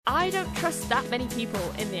I don't trust that many people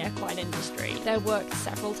in the equine industry. They're worked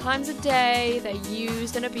several times a day, they're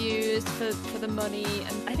used and abused for the money,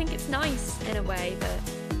 and I think it's nice in a way that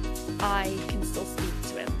I can still speak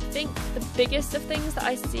to him. I think the biggest of things that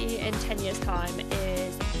I see in 10 years' time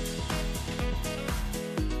is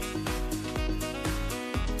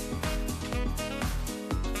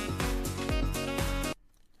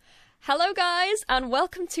Hello guys, and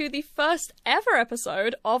welcome to the first ever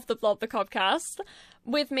episode of the Blob the Cobcast.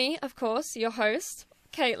 With me, of course, your host,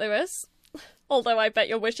 Kate Lewis. Although I bet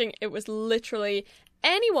you're wishing it was literally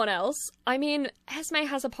anyone else. I mean, Esme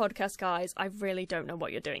has a podcast, guys. I really don't know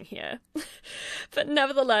what you're doing here. But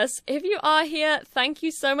nevertheless, if you are here, thank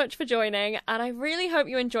you so much for joining, and I really hope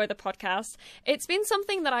you enjoy the podcast. It's been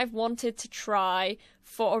something that I've wanted to try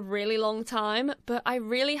for a really long time, but I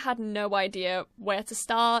really had no idea where to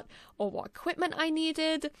start, or what equipment I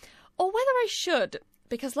needed, or whether I should.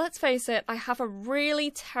 Because let's face it, I have a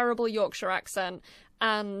really terrible Yorkshire accent,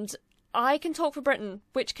 and I can talk for Britain,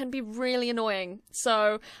 which can be really annoying.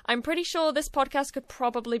 So I'm pretty sure this podcast could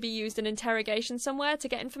probably be used in interrogation somewhere to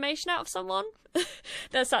get information out of someone.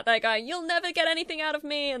 They're sat there going, "You'll never get anything out of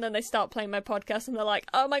me," and then they start playing my podcast and they're like,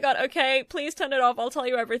 "Oh my god, okay, please turn it off, I'll tell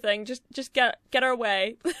you everything, just get her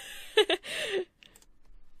away."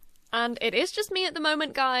 And it is just me at the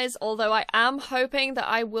moment, guys, although I am hoping that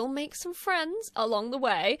I will make some friends along the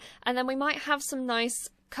way, and then we might have some nice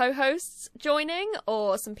co-hosts joining,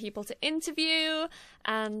 or some people to interview,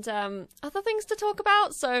 and other things to talk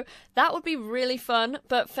about, so that would be really fun.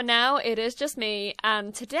 But for now, it is just me,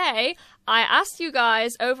 and today I asked you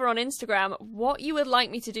guys over on Instagram what you would like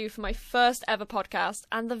me to do for my first ever podcast,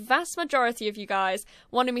 and the vast majority of you guys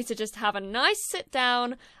wanted me to just have a nice sit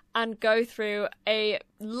down and go through a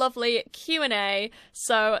lovely Q&A.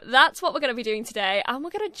 So that's what we're going to be doing today, and we're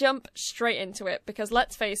going to jump straight into it, because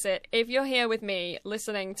let's face it, if you're here with me,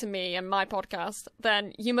 listening to me and my podcast,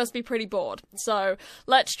 then you must be pretty bored. So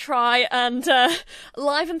let's try and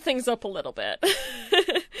liven things up a little bit.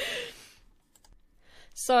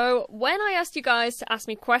 So when I asked you guys to ask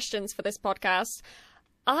me questions for this podcast,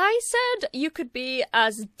 I said you could be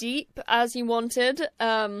as deep as you wanted.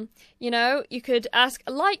 You could ask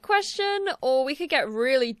a light question, or we could get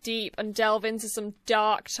really deep and delve into some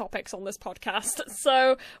dark topics on this podcast.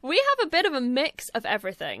 So we have a bit of a mix of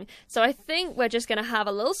everything. So I think we're just going to have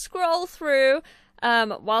a little scroll through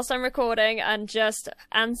whilst I'm recording and just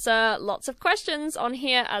answer lots of questions on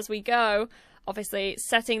here as we go. Obviously,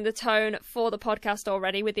 setting the tone for the podcast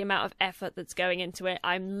already with the amount of effort that's going into it.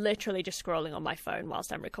 I'm literally just scrolling on my phone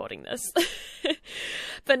whilst I'm recording this.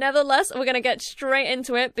 But nevertheless, we're going to get straight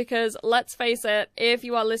into it, because let's face it, if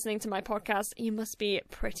you are listening to my podcast, you must be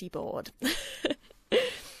pretty bored.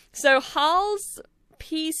 So Hal's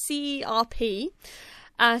PCRP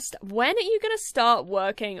asked, when are you going to start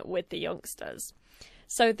working with the youngsters?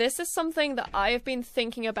 So this is something that I have been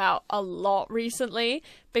thinking about a lot recently,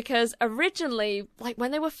 because originally, like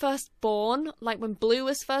when they were first born, like when Blue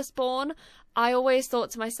was first born, I always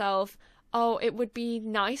thought to myself, oh, it would be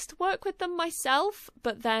nice to work with them myself,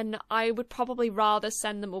 but then I would probably rather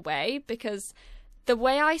send them away, because the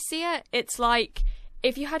way I see it, it's like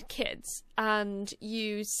if you had kids and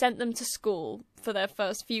you sent them to school for their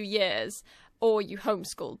first few years, or you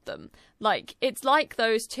homeschooled them. Like, it's like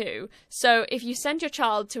those two. So if you send your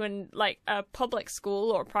child to a public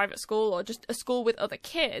school or a private school, or just a school with other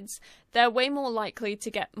kids, they're way more likely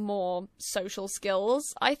to get more social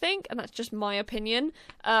skills, I think, and that's just my opinion.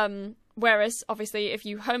 Whereas, obviously, if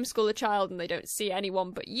you homeschool a child and they don't see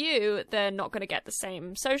anyone but you, they're not going to get the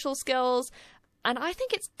same social skills. And I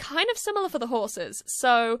think it's kind of similar for the horses.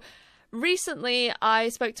 So recently, I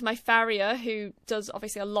spoke to my farrier, who does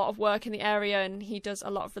obviously a lot of work in the area, and he does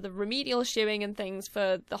a lot for the remedial shoeing and things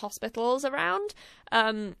for the hospitals around.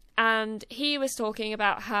 And he was talking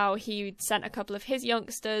about how he sent a couple of his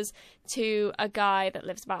youngsters to a guy that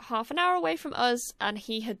lives about half an hour away from us, and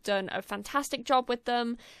he had done a fantastic job with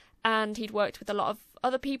them, and he'd worked with a lot of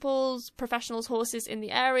other people's professionals' horses in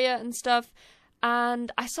the area and stuff.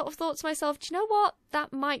 And I sort of thought to myself, do you know what?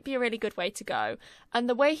 That might be a really good way to go. And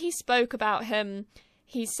the way he spoke about him,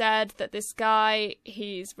 he said that this guy,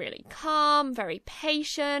 he's really calm, very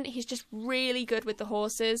patient. He's just really good with the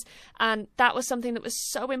horses. And that was something that was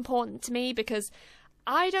so important to me, because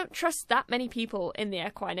I don't trust that many people in the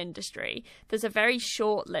equine industry. There's a very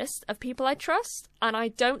short list of people I trust, and I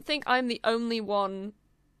don't think I'm the only one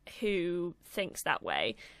who thinks that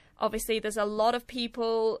way. Obviously, there's a lot of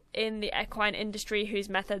people in the equine industry whose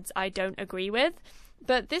methods I don't agree with,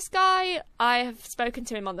 But this guy, I have spoken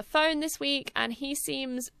to him on the phone this week, and he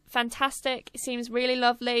seems fantastic. He seems really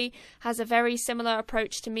lovely, has a very similar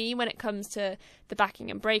approach to me when it comes to the backing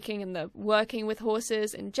and braking and the working with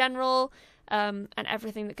horses in general, and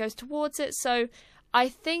everything that goes towards it. So I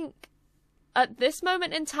think at this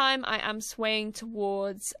moment in time, I am swaying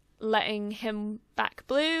towards letting him back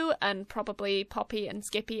Blue, and probably Poppy and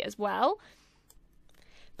Skippy as well.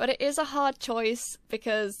 But it is a hard choice,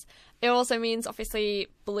 because it also means, obviously,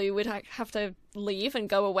 Blue would have to leave and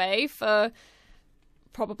go away for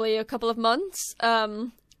probably a couple of months,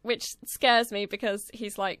 which scares me, because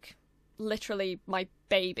he's, like, literally my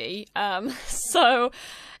baby. So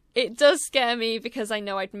it does scare me, because I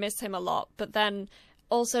know I'd miss him a lot. But then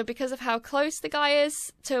also, because of how close the guy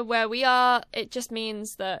is to where we are, it just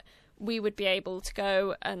means that we would be able to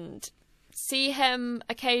go and see him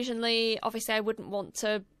occasionally. Obviously, I wouldn't want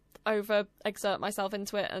to over-exert myself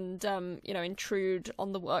into it and, intrude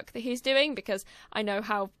on the work that he's doing, because I know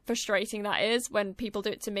how frustrating that is when people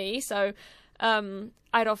do it to me. So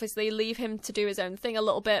I'd obviously leave him to do his own thing a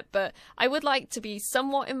little bit, but I would like to be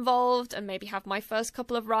somewhat involved and maybe have my first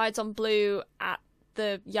couple of rides on Blue at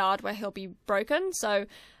the yard where he'll be broken. So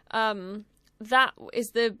that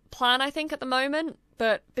is the plan, I think, at the moment.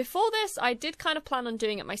 But before this, I did kind of plan on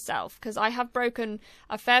doing it myself, because I have broken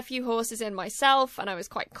a fair few horses in myself, and I was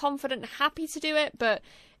quite confident and happy to do it, but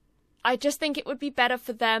I just think it would be better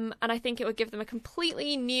for them, and I think it would give them a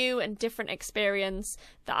completely new and different experience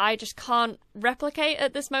that I just can't replicate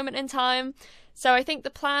at this moment in time. So I think the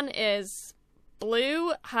plan is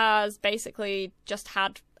Blue has basically just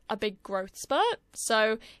had a big growth spurt,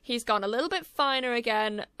 so he's gone a little bit finer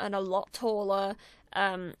again and a lot taller,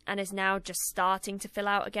 and is now just starting to fill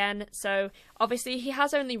out again. So obviously he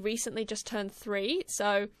has only recently just turned 3,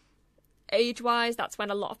 so age-wise that's when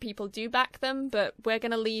a lot of people do back them, but we're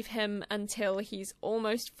going to leave him until he's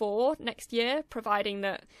almost 4 next year, providing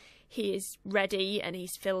that he is ready and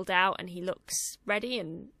he's filled out and he looks ready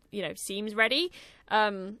and, seems ready.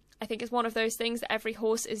 I think it's one of those things that every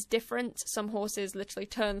horse is different. Some horses literally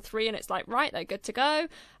turn 3 and it's like, right, they're good to go.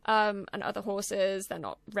 And other horses, they're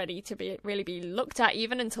not ready to really be looked at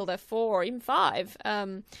even until they're 4 or even 5.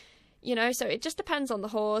 So it just depends on the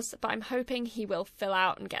horse, but I'm hoping he will fill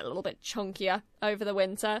out and get a little bit chunkier over the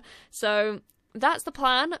winter. So that's the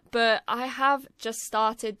plan, but I have just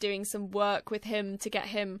started doing some work with him to get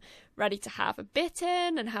him ready to have a bit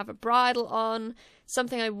in and have a bridle on.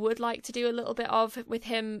 Something I would like to do a little bit of with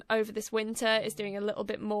him over this winter is doing a little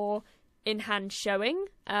bit more in-hand showing,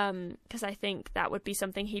 because I think that would be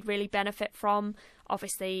something he'd really benefit from.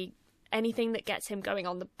 Obviously, anything that gets him going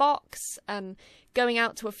on the box and going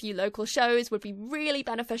out to a few local shows would be really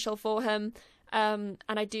beneficial for him. And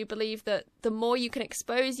I do believe that the more you can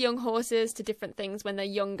expose young horses to different things when they're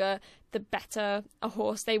younger, the better a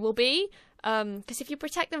horse they will be. Because if you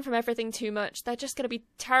protect them from everything too much, they're just going to be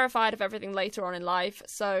terrified of everything later on in life.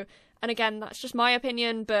 So, and again, that's just my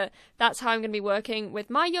opinion, but that's how I'm going to be working with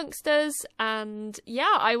my youngsters. And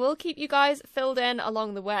yeah, I will keep you guys filled in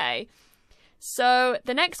along the way. So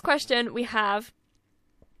the next question we have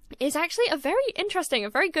is actually a very interesting, a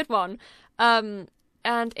very good one.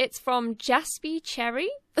 And it's from Jaspy Cherry.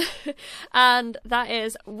 And that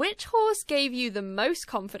is, which horse gave you the most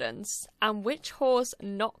confidence and which horse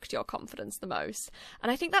knocked your confidence the most?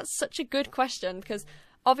 And I think that's such a good question, because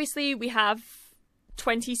obviously we have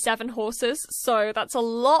 27 horses, so that's a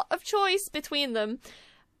lot of choice between them.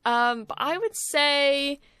 But I would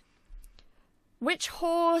say, which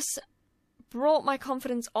horse brought my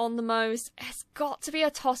confidence on the most? It's got to be a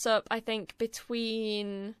toss-up, I think,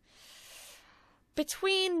 between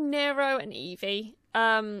Nero and Evie,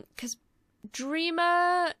 because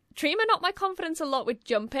Dreamer knocked my confidence a lot with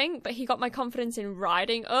jumping, but he got my confidence in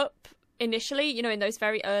riding up initially, in those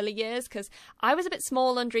very early years, because I was a bit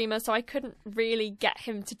small on Dreamer, so I couldn't really get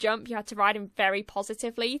him to jump. You had to ride him very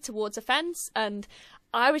positively towards a fence, and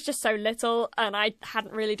I was just so little, and I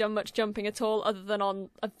hadn't really done much jumping at all, other than on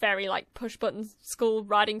a very, push-button school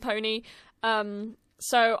riding pony.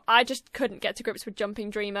 So I just couldn't get to grips with jumping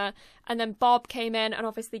Dreamer. And then Bob came in and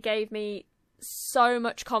obviously gave me so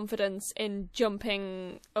much confidence in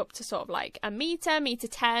jumping up to sort of a meter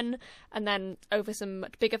 10, and then over some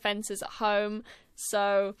much bigger fences at home.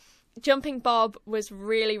 So jumping Bob was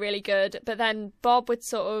really, really good. But then Bob would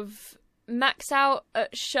sort of max out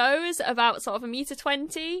at shows about sort of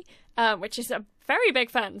 1.20 m, which is a very big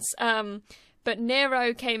fence. But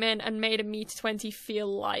Nero came in and made 1.20 m feel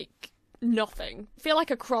like nothing. Feel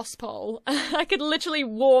like a cross pole. I could literally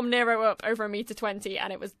warm Nero up over 1.20 m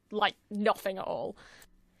and it was like nothing at all.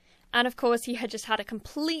 And of course he had just had a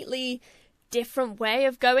completely different way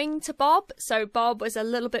of going to Bob. So Bob was a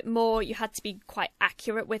little bit more, you had to be quite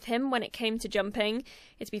accurate with him when it came to jumping. You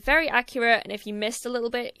had to be very accurate, and if you missed a little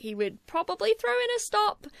bit, he would probably throw in a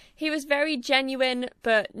stop. He was very genuine,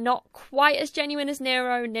 but not quite as genuine as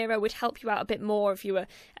Nero. Nero would help you out a bit more if you were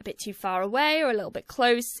a bit too far away or a little bit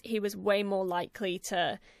close. He was way more likely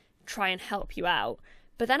to try and help you out.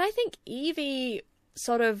 But then I think Evie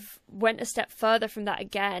sort of went a step further from that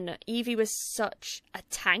again. Evie was such a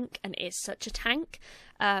tank, and is such a tank.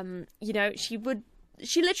 You know, she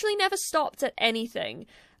literally never stopped at anything.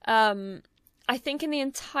 I think in the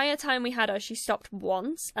entire time we had her, she stopped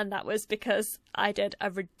once, and that was because I did a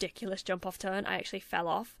ridiculous jump off turn. I actually fell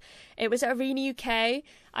off. It was at Arena UK,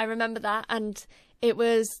 I remember that, and it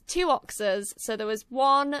was 2 oxers. So there was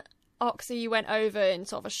one oxer you went over in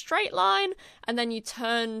sort of a straight line, and then you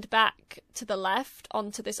turned back to the left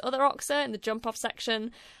onto this other oxer in the jump off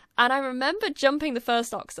section. And I remember jumping the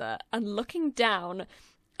first oxer and looking down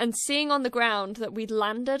and seeing on the ground that we'd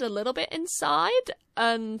landed a little bit inside,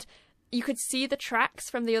 and you could see the tracks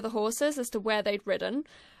from the other horses as to where they'd ridden.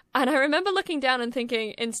 And I remember looking down and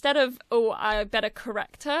thinking, instead of, oh, I better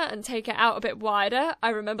correct her and take it out a bit wider, I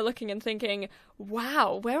remember looking and thinking,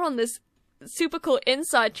 wow, we're on this super cool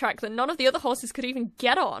inside track that none of the other horses could even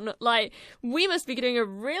get on. Like, we must be doing a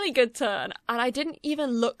really good turn. And I didn't even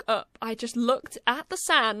look up. I just looked at the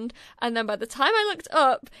sand, and then by the time I looked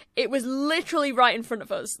up, it was literally right in front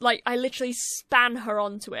of us. Like, I literally span her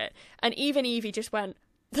onto it. And even Evie just went,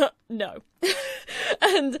 no.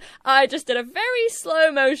 And I just did a very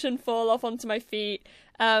slow motion fall off onto my feet,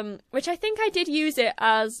 which I think I did use it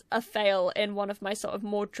as a fail in one of my sort of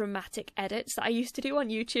more dramatic edits that I used to do on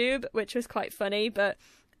YouTube, which was quite funny. But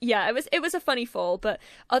yeah, it was a funny fall. But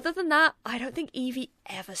other than that, I don't think Evie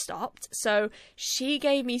ever stopped. So she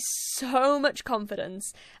gave me so much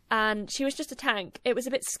confidence, and she was just a tank. It was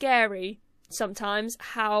a bit scary sometimes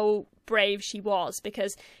how brave she was,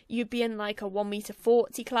 because you'd be in like a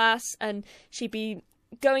 1m40 class, and she'd be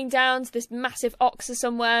going down to this massive oxer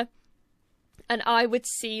somewhere, and I would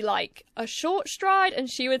see like a short stride and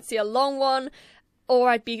she would see a long one, or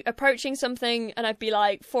I'd be approaching something and I'd be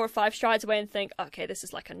like 4 or 5 strides away and think, okay, this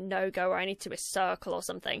is like a no-go, or I need to do a circle or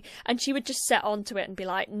something. And she would just set onto it and be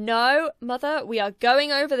like, no, mother, we are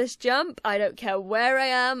going over this jump. I don't care where I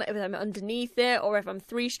am, if I'm underneath it or if I'm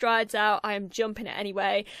 3 strides out, I am jumping it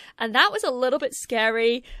anyway. And that was a little bit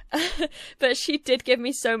scary, but she did give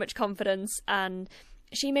me so much confidence, and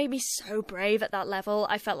she made me so brave at that level.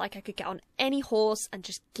 I felt like I could get on any horse and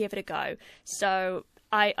just give it a go. So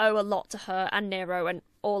I owe a lot to her and Nero and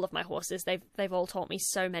all of my horses. They've all taught me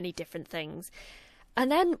so many different things.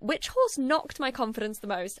 And then, which horse knocked my confidence the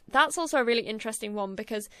most? That's also a really interesting one,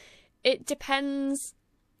 because it depends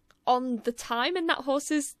on the time in that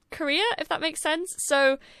horse's career, if that makes sense.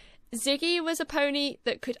 So Ziggy was a pony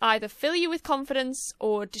that could either fill you with confidence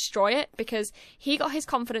or destroy it, because he got his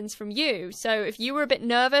confidence from you. So if you were a bit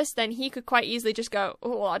nervous, then he could quite easily just go,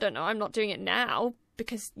 oh, well, I don't know, I'm not doing it now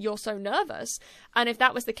because you're so nervous. And if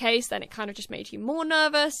that was the case, then it kind of just made you more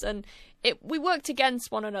nervous, and we worked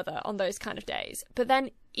against one another on those kind of days. But then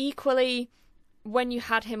equally, when you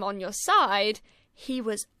had him on your side, he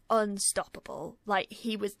was unstoppable. Like,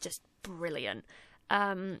 he was just brilliant.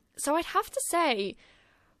 So I'd have to say,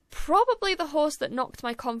 probably the horse that knocked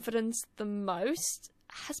my confidence the most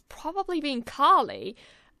has probably been Carly.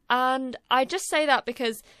 And I just say that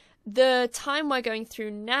because the time we're going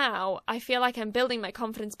through now, I feel like I'm building my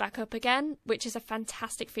confidence back up again, which is a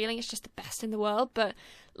fantastic feeling. It's just the best in the world. But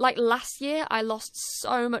like last year, I lost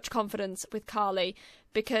so much confidence with Carly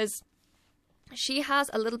because she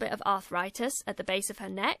has a little bit of arthritis at the base of her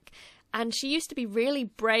neck. And she used to be really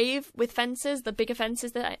brave with fences, the bigger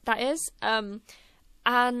fences that is.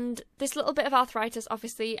 And this little bit of arthritis,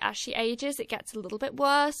 obviously, as she ages, it gets a little bit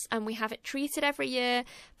worse, and we have it treated every year.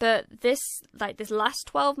 But this last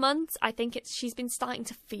 12 months, I think she's been starting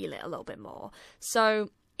to feel it a little bit more. So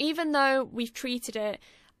even though we've treated it,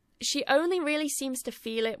 she only really seems to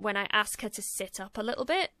feel it when I ask her to sit up a little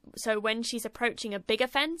bit. So when she's approaching a bigger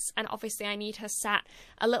fence, and obviously I need her sat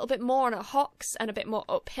a little bit more on her hocks and a bit more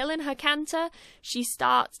uphill in her canter, she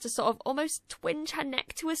starts to sort of almost twinge her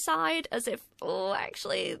neck to a side as if, oh,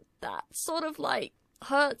 actually, that sort of like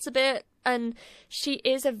hurts a bit. And she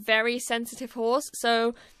is a very sensitive horse,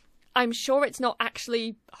 so I'm sure it's not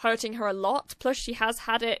actually hurting her a lot. Plus, she has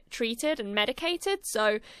had it treated and medicated,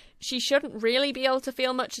 so she shouldn't really be able to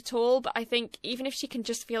feel much at all, but I think even if she can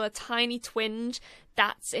just feel a tiny twinge,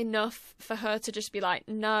 that's enough for her to just be like,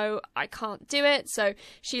 no, I can't do it. So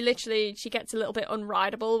she gets a little bit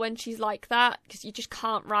unrideable when she's like that, because you just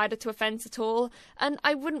can't ride her to a fence at all. And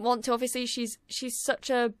I wouldn't want to. Obviously, she's such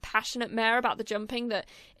a passionate mare about the jumping that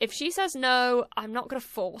if she says no, I'm not going to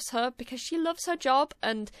force her, because she loves her job,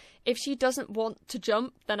 and if she doesn't want to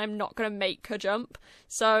jump, then I'm not going to make her jump.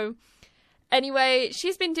 So anyway,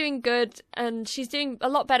 she's been doing good, and she's doing a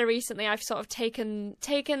lot better recently. I've sort of taken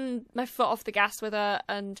my foot off the gas with her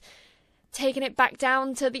and taken it back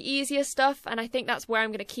down to the easier stuff, and I think that's where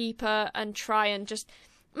I'm going to keep her and try and just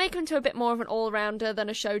make her into a bit more of an all-rounder than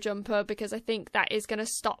a show jumper, because I think that is going to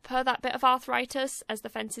stop her that bit of arthritis as the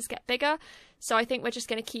fences get bigger. So I think we're just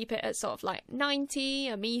going to keep it at sort of like 90,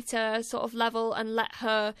 a metre sort of level, and let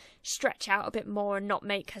her stretch out a bit more and not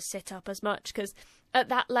make her sit up as much, because at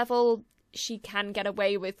that level she can get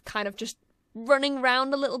away with kind of just running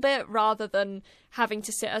around a little bit rather than having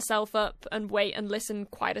to sit herself up and wait and listen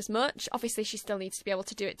quite as much. Obviously, she still needs to be able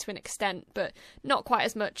to do it to an extent, but not quite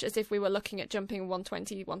as much as if we were looking at jumping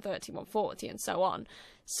 120, 130, 140 and so on.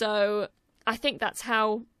 So I think that's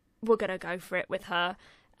how we're going to go for it with her.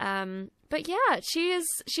 But yeah,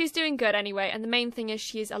 she's doing good anyway, and the main thing is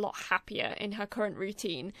she's a lot happier in her current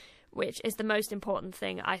routine, which is the most important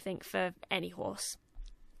thing, I think, for any horse.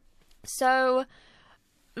 So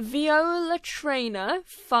Viola Trainer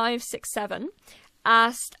 567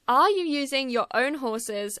 asked, are you using your own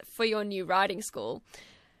horses for your new riding school?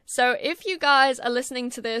 So if you guys are listening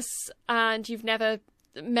to this and you've never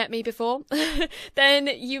met me before, then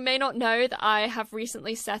you may not know that I have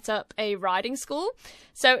recently set up a riding school.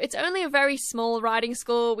 So it's only a very small riding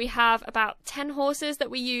school. We have about 10 horses that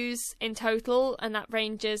we use in total, and that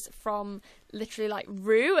ranges from literally like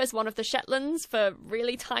Rue as one of the Shetlands for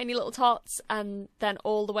really tiny little tots, and then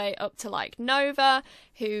all the way up to like Nova,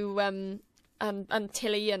 who and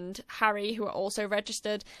Tilly and Harry, who are also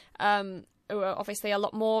registered, who are obviously a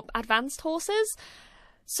lot more advanced horses.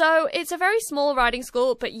 So it's a very small riding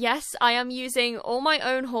school, but yes, I am using all my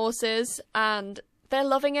own horses, and they're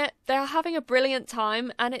loving it. They're having a brilliant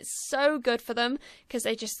time, and it's so good for them because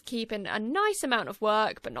they just keep in a nice amount of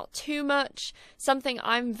work, but not too much. Something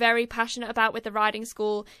I'm very passionate about with the riding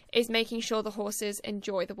school is making sure the horses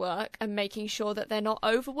enjoy the work and making sure that they're not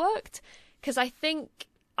overworked, because I think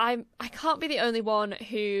I can't be the only one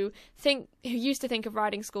who used to think of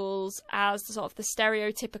riding schools as sort of the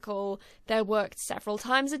stereotypical, they're worked several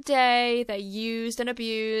times a day, they're used and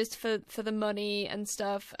abused for the money and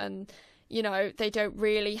stuff, and you know, they don't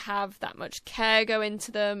really have that much care go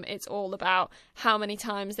into them. It's all about how many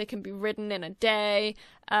times they can be ridden in a day.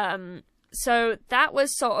 So that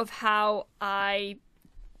was sort of how I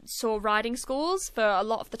saw riding schools for a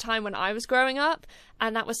lot of the time when I was growing up,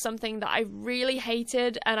 and that was something that I really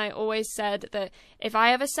hated, and I always said that if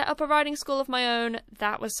I ever set up a riding school of my own,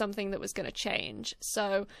 that was something that was going to change.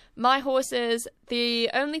 So my horses, the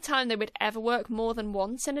only time they would ever work more than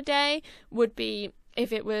once in a day would be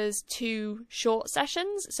if it was 2 short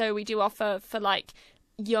sessions. So we do offer for like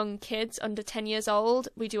young kids under 10 years old,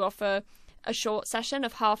 we do offer a short session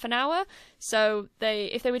of half an hour. So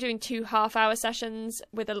if they were doing 2 half-hour sessions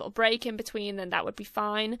with a little break in between, then that would be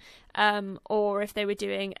fine. Or if they were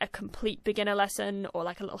doing a complete beginner lesson or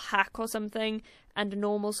like a little hack or something and a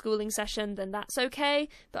normal schooling session, then that's okay.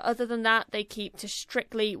 But other than that, they keep to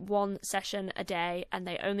strictly 1 session a day, and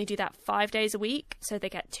they only do that 5 days a week, so they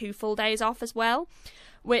get 2 full days off as well,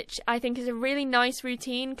 which I think is a really nice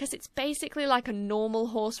routine because it's basically like a normal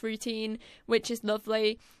horse routine, which is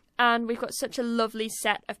lovely. And we've got such a lovely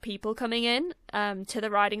set of people coming in to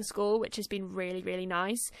the riding school, which has been really, really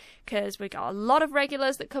nice because we've got a lot of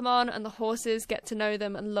regulars that come on, and the horses get to know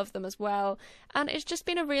them and love them as well. And it's just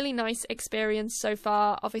been a really nice experience so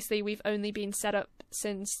far. Obviously, we've only been set up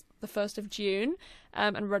since the 1st of June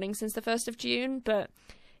and running since the 1st of June. But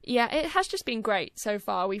yeah, it has just been great so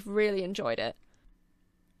far. We've really enjoyed it.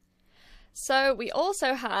 So we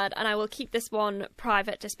also had, and I will keep this one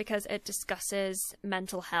private just because it discusses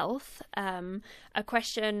mental health, a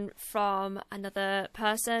question from another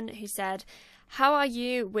person who said, how are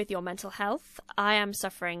you with your mental health? I am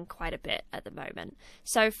suffering quite a bit at the moment.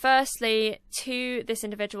 So firstly, to this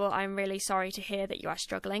individual, I'm really sorry to hear that you are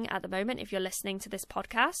struggling at the moment if you're listening to this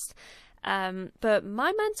podcast. But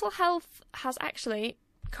my mental health has actually,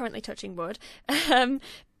 currently touching wood,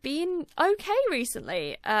 been okay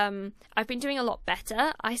recently. I've been doing a lot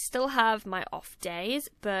better. I still have my off days,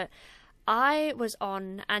 but I was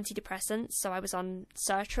on antidepressants, so I was on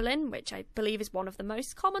sertraline, which I believe is one of the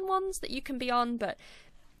most common ones that you can be on, but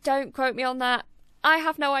don't quote me on that. I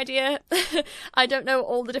have no idea. I don't know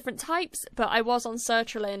all the different types, but I was on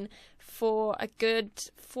sertraline for a good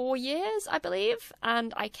 4 years, I believe,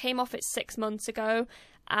 and I came off it 6 months ago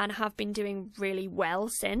and have been doing really well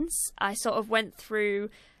since. I sort of went through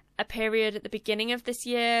a period at the beginning of this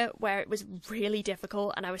year where it was really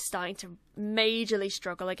difficult and I was starting to majorly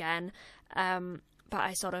struggle again, but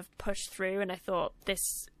I sort of pushed through, and I thought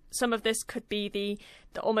some of this could be the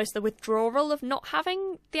almost the withdrawal of not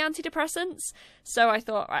having the antidepressants. So I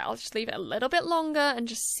thought, right, I'll just leave it a little bit longer and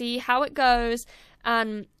just see how it goes.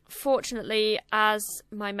 And fortunately, as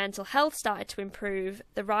my mental health started to improve,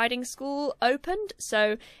 the riding school opened,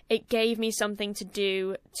 so it gave me something to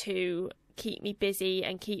do to keep me busy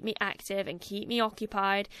and keep me active and keep me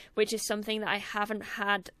occupied, which is something that I haven't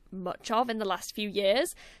had much of in the last few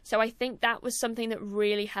years. So I think that was something that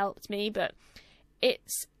really helped me. But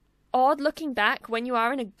it's odd looking back when you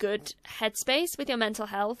are in a good headspace with your mental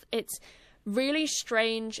health. It's really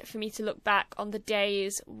strange for me to look back on the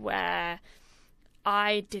days where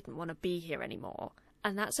I didn't want to be here anymore.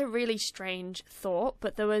 And that's a really strange thought,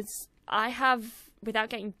 but I have, without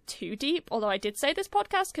getting too deep, although I did say this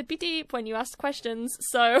podcast could be deep when you asked questions,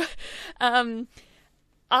 so I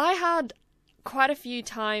had quite a few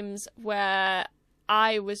times where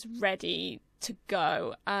I was ready to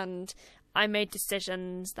go, and I made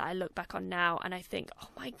decisions that I look back on now and I think, oh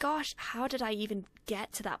my gosh, how did I even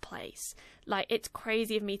get to that place? Like, it's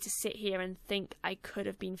crazy of me to sit here and think I could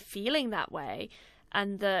have been feeling that way,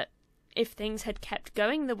 and that if things had kept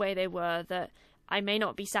going the way they were, that I may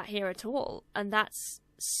not be sat here at all. And that's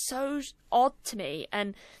so odd to me,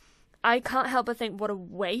 and I can't help but think what a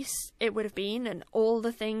waste it would have been, and all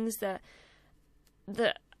the things that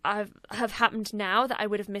have happened now that I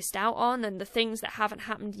would have missed out on, and the things that haven't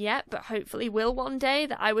happened yet but hopefully will one day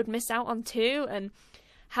that I would miss out on too, and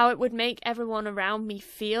how it would make everyone around me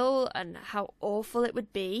feel and how awful it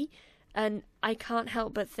would be. And I can't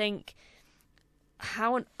help but think,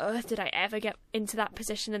 how on earth did I ever get into that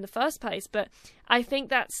position in the first place? But I think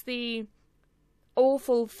that's the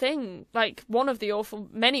awful thing, like one of the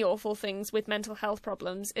many awful things with mental health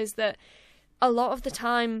problems, is that a lot of the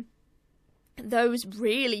time those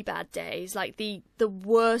really bad days, like the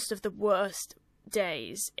worst of the worst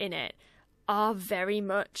days in it, are very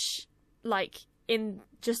much like in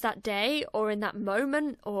just that day or in that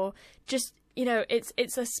moment, or just, you know,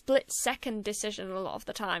 it's a split second decision a lot of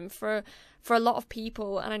the time for a lot of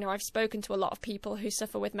people. And I know I've spoken to a lot of people who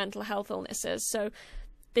suffer with mental health illnesses, so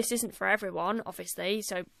this isn't for everyone, obviously,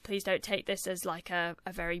 so please don't take this as like a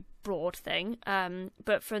very broad thing.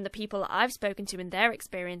 But from the people that I've spoken to in their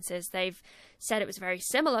experiences, they've said it was very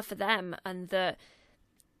similar for them, and that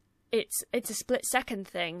it's a split second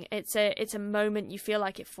thing. It's a moment you feel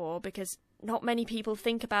like it for, because not many people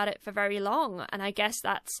think about it for very long. And I guess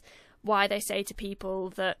that's why they say to people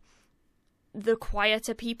that the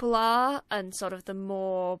quieter people are, and sort of the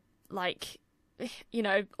more, like, you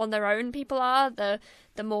know, on their own people are, the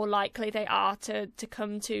more likely they are to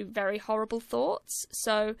come to very horrible thoughts.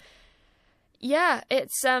 So yeah,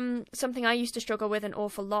 it's something I used to struggle with an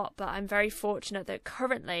awful lot, but I'm very fortunate that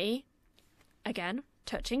currently, again,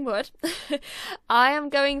 touching wood, I am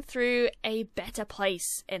going through a better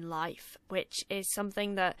place in life, which is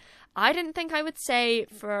something that I didn't think I would say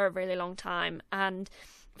for a really long time. And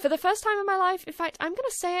for the first time in my life, in fact, I'm going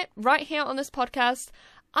to say it right here on this podcast,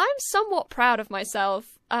 I'm somewhat proud of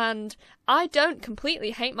myself, and I don't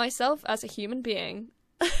completely hate myself as a human being.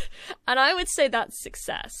 And I would say that's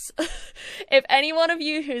success. If any one of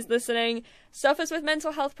you who's listening suffers with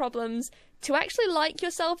mental health problems, to actually like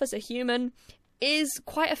yourself as a human is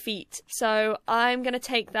quite a feat. So I'm going to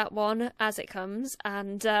take that one as it comes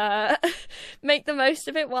and make the most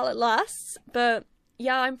of it while it lasts. But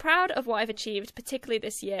yeah, I'm proud of what I've achieved, particularly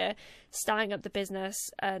this year, starting up the business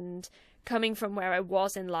and coming from where I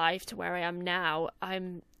was in life to where I am now.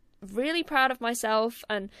 I'm really proud of myself,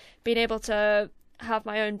 and being able to have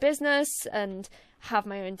my own business and have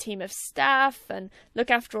my own team of staff and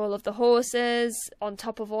look after all of the horses on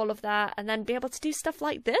top of all of that, and then be able to do stuff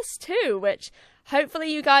like this too, which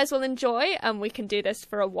hopefully you guys will enjoy and we can do this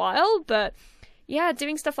for a while. But yeah,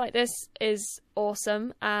 doing stuff like this is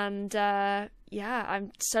awesome, and yeah,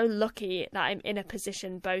 I'm so lucky that I'm in a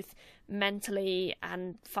position both mentally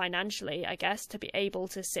and financially, I guess, to be able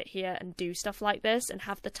to sit here and do stuff like this and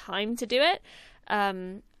have the time to do it.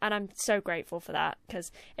 And I'm so grateful for that,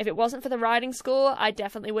 because if it wasn't for the riding school, I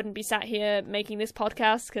definitely wouldn't be sat here making this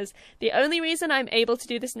podcast, because the only reason I'm able to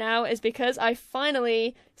do this now is because I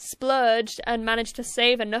finally splurged and managed to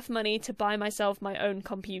save enough money to buy myself my own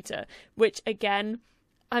computer, which again,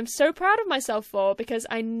 I'm so proud of myself for, because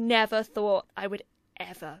I never thought I would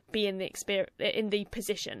ever be in the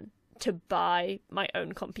position to buy my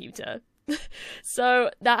own computer. So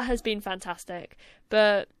that has been fantastic.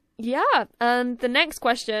 But yeah, and the next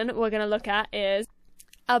question we're going to look at is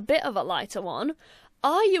a bit of a lighter one.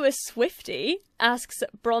 Are you a Swiftie? Asks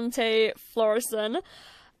Bronte Florison.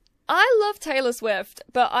 I love Taylor Swift,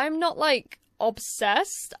 but I'm not, like,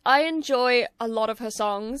 obsessed. I enjoy a lot of her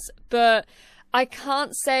songs, but I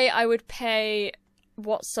can't say I would pay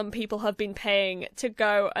what some people have been paying to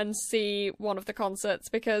go and see one of the concerts,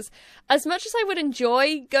 because as much as I would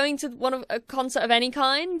enjoy going to a concert of any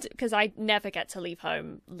kind, because I never get to leave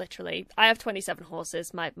home, literally. I have 27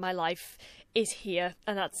 horses. My life is here,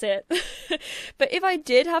 and that's it. But if I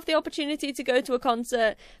did have the opportunity to go to a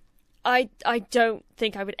concert, I don't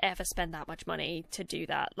think I would ever spend that much money to do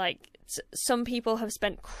that. Like, some people have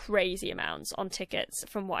spent crazy amounts on tickets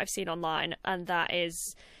from what I've seen online, and that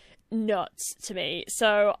is nuts to me.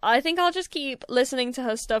 So I think I'll just keep listening to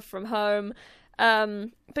her stuff from home.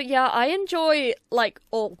 But yeah, I enjoy, like,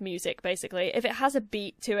 old music, basically. If it has a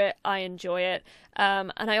beat to it, I enjoy it.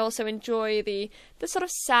 And I also enjoy the sort of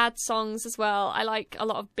sad songs as well. I like a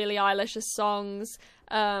lot of Billie Eilish's songs.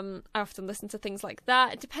 I often listen to things like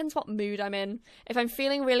that. It depends what mood I'm in. If I'm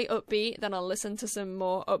feeling really upbeat, then I'll listen to some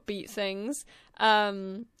more upbeat things.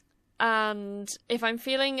 And if I'm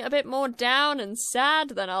feeling a bit more down and sad,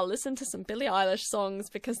 then I'll listen to some Billie Eilish songs,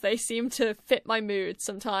 because they seem to fit my mood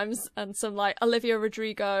sometimes, and some, like, Olivia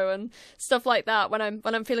Rodrigo and stuff like that when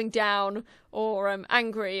I'm feeling down or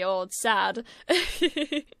angry or sad.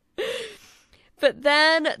 But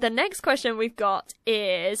then the next question we've got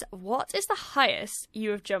is, what is the highest you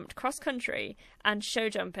have jumped cross-country and show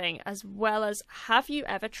jumping, as well as have you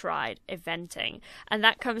ever tried eventing? And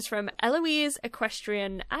that comes from Eloise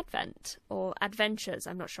Equestrian Advent, or Adventures.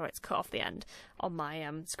 I'm not sure, it's cut off the end on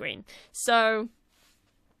my screen. So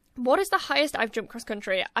what is the highest I've jumped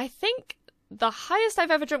cross-country? I think the highest I've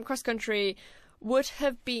ever jumped cross-country would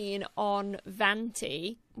have been on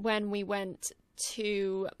Vanti when we went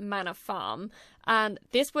to Manor Farm, and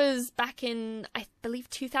this was back in, I believe,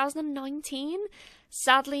 2019.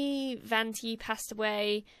 Sadly, Vanti passed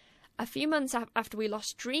away a few months after we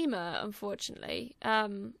lost Dreamer, unfortunately,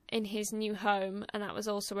 in his new home, and that was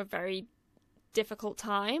also a very difficult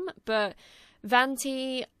time. But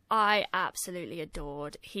Vanti, I absolutely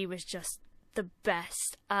adored. He was just the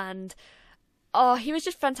best, and he was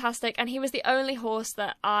just fantastic, and he was the only horse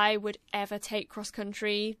that I would ever take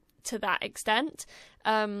cross-country to that extent.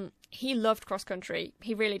 He loved cross-country.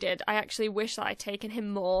 He really did. I actually wish that I'd taken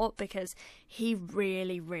him more, because he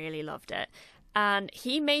really, really loved it. And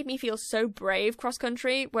he made me feel so brave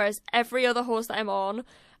cross-country, whereas every other horse that I'm on,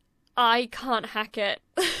 I can't hack it.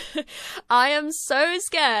 I am so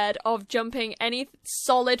scared of jumping any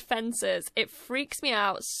solid fences. It freaks me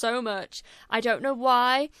out so much. I don't know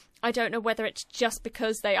why. I don't know whether it's just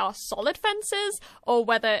because they are solid fences, or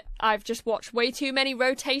whether I've just watched way too many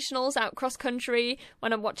rotationals out cross-country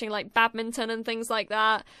when I'm watching, like, badminton and things like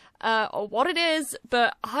that, or what it is,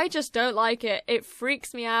 but I just don't like it. It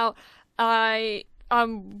freaks me out. I'm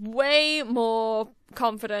way more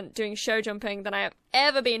confident doing show jumping than I have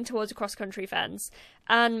ever been towards a cross-country fence.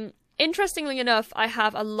 And interestingly enough, I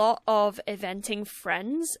have a lot of eventing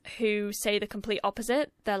friends who say the complete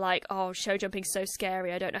opposite. They're like, oh, show jumping's so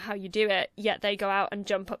scary, I don't know how you do it. Yet they go out and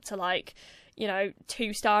jump up to, like,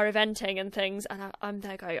 2-star eventing and things. And I'm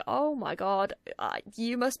there going, oh my god,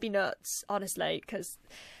 you must be nuts, honestly, because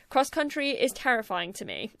cross-country is terrifying to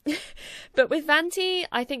me. But with Vanti,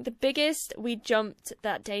 I think the biggest we jumped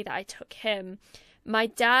that day that I took him, my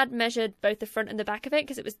dad measured both the front and the back of it,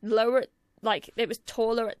 because it was lower, it was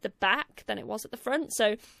taller at the back than it was at the front.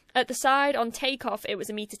 So at the side, on takeoff, it was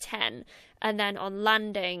 1.10 meters, and then on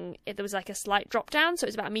landing, there was, like, a slight drop down, so it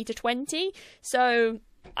was about 1.20 meters. So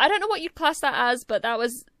I don't know what you'd class that as, but that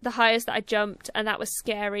was the highest that I jumped, and that was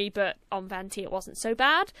scary, but on Vanti it wasn't so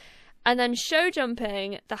bad. And then show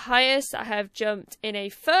jumping, the highest I have jumped in a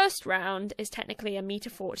first round is technically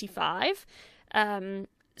 1.45 meters.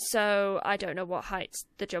 So I don't know what heights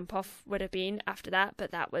the jump off would have been after that, but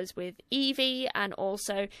that was with Evie, and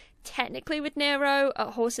also technically with Nero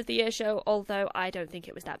at Horse of the Year show, although I don't think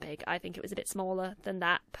it was that big. I think it was a bit smaller than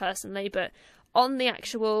that personally, but on the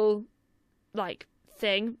actual,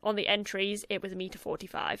 thing, on the entries, it was 1.45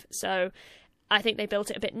 meters. So I think they built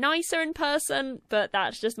it a bit nicer in person, but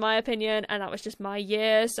that's just my opinion, and that was just my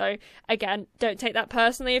year. So again, don't take that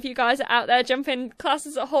personally if you guys are out there jumping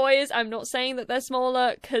classes at Hoyes. I'm not saying that they're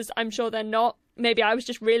smaller, because I'm sure they're not. Maybe I was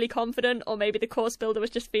just really confident, or maybe the course builder was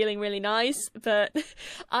just feeling really nice, but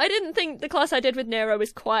I didn't think the class I did with Nero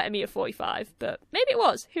was quite 1.45 meters, but maybe it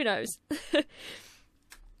was. Who knows?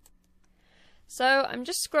 So I'm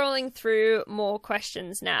just scrolling through more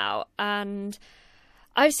questions now, and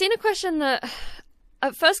I've seen a question that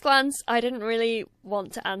at first glance I didn't really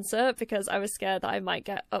want to answer because I was scared that I might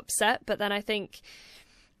get upset, but then I think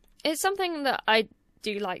it's something that I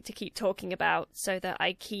do like to keep talking about so that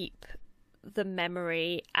I keep the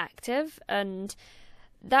memory active. And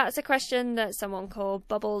that's a question that someone called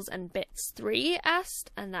Bubbles and Bits 3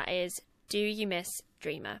 asked, and that is, do you miss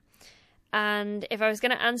Dreamer? And if I was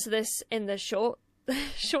going to answer this in the short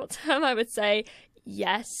term, I would say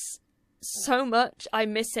yes, so much. I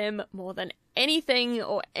miss him more than anything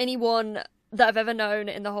or anyone that I've ever known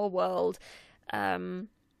in the whole world. And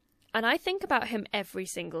I think about him every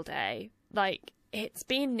single day. Like, it's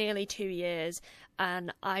been nearly 2 years,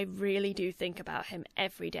 and I really do think about him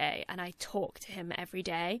every day, and I talk to him every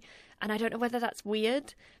day. And I don't know whether that's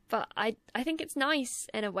weird, but I think it's nice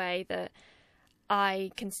in a way that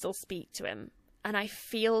I can still speak to him, and I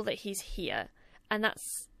feel that he's here. And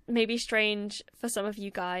that's maybe strange for some of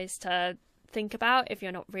you guys to think about if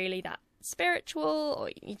you're not really that spiritual or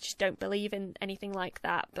you just don't believe in anything like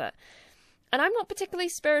that. And I'm not particularly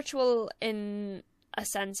spiritual in a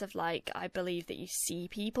sense of, like, I believe that you see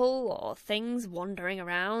people or things wandering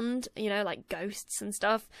around, you know, like ghosts and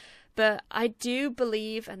stuff. But I do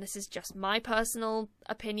believe, and this is just my personal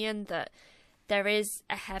opinion, that there is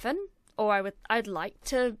a heaven, or I'd like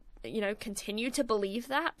to, you know, continue to believe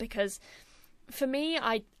that, because for me,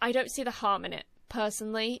 I don't see the harm in it,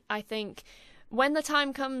 personally. I think when the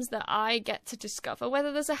time comes that I get to discover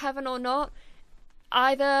whether there's a heaven or not,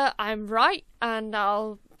 either I'm right and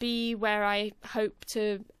I'll be where I hope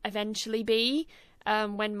to eventually be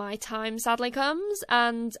when my time sadly comes,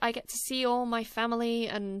 and I get to see all my family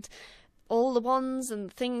and all the ones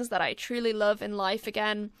and things that I truly love in life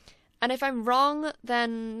again. And if I'm wrong,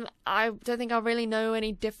 then I don't think I'll really know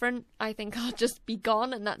any different. I think I'll just be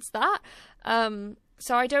gone, and that's that.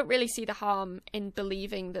 So I don't really see the harm in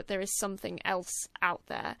believing that there is something else out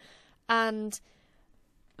there. And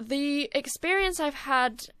the experience I've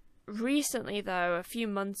had recently, though, a few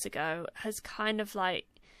months ago, has kind of like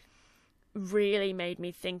really made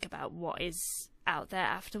me think about what is out there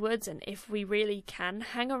afterwards, and if we really can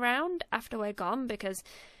hang around after we're gone. Because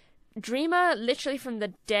Dreamer, literally from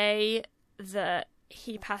the day that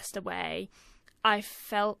he passed away, I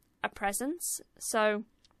felt a presence. So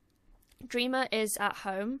Dreamer is at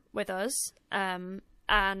home with us, and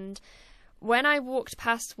when I walked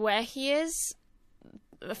past where he is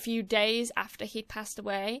a few days after he'd passed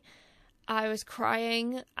away, I was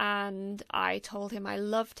crying, and I told him I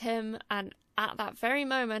loved him, and at that very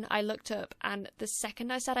moment I looked up, and the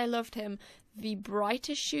second I said I loved him, the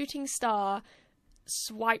brightest shooting star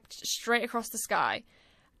swiped straight across the sky.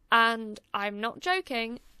 And I'm not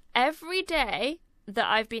joking, every day that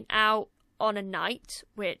I've been out on a night,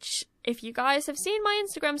 which, if you guys have seen my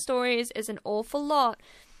Instagram stories, is an awful lot,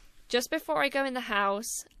 just before I go in the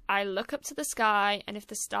house, I look up to the sky, and if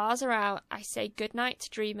the stars are out, I say goodnight to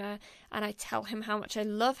Dreamer, and I tell him how much I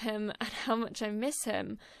love him and how much I miss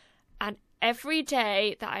him. And every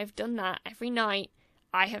day that I've done that, every night,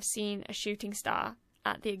 I have seen a shooting star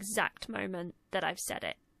at the exact moment that I've said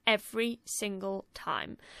it. Every single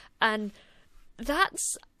time. And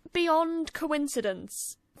that's beyond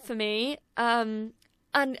coincidence for me. And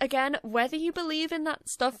again, whether you believe in that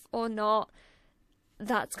stuff or not,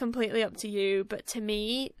 that's completely up to you. But to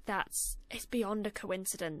me, it's beyond a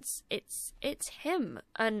coincidence. It's him,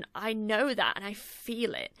 and I know that, and I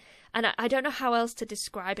feel it, and I don't know how else to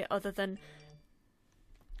describe it other than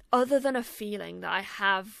a feeling that I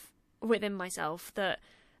have within myself, that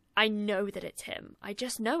I know that it's him. I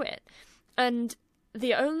just know it. And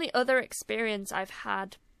the only other experience I've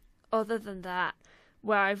had other than that,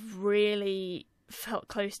 where I've really felt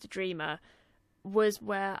close to Dreamer, was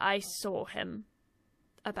where I saw him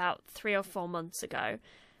about 3 or 4 months ago.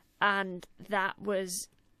 And that was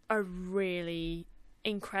a really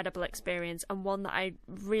incredible experience, and one that I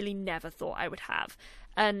really never thought I would have.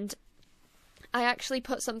 And I actually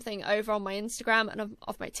put something over on my Instagram and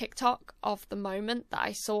of my TikTok of the moment that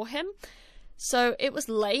I saw him. So it was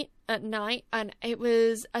late at night, and it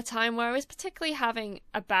was a time where I was particularly having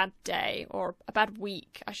a bad day, or a bad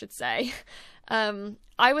week, I should say.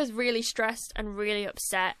 I was really stressed and really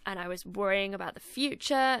upset, and I was worrying about the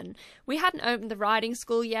future, and we hadn't opened the riding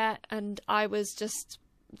school yet, and I was just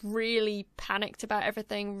really panicked about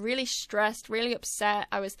everything, really stressed, really upset.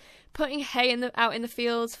 I was putting hay out in the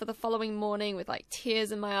fields for the following morning with like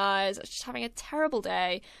tears in my eyes. I was just having a terrible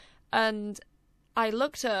day, and I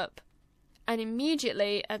looked up, and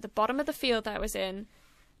immediately at the bottom of the field that I was in,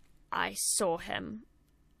 I saw him,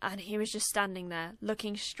 and he was just standing there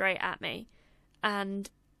looking straight at me. And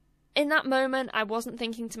in that moment, I wasn't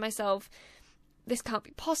thinking to myself, this can't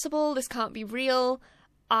be possible, this can't be real.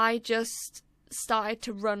 I just started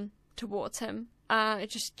to run towards him. I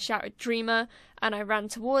just shouted "Dreamer," and I ran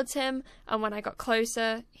towards him, and when I got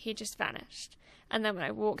closer, he just vanished. And then when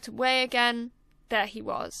I walked away again, there he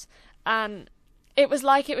was. And it was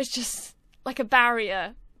just like a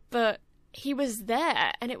barrier, but he was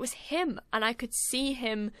there, and it was him, and I could see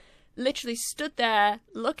him literally stood there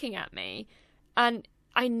looking at me, and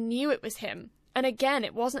I knew it was him. And again,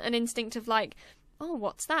 it wasn't an instinct of like, oh,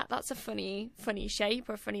 what's that? That's a funny shape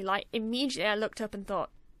or a funny light. Immediately I looked up and thought,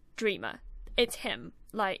 Dreamer, it's him.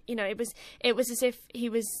 Like, you know, it was as if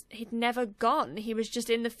he'd never gone. He was just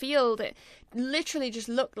in the field. It literally just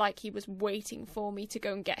looked like he was waiting for me to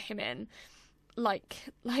go and get him in.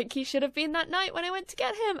 Like he should have been that night when I went to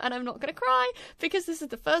get him. And I'm not going to cry because this is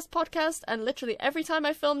the first podcast, and literally every time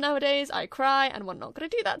I film nowadays I cry, and we're not going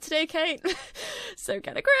to do that today, Kate. So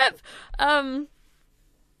get a grip.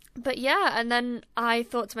 But yeah, and then I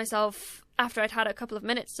thought to myself, after I'd had a couple of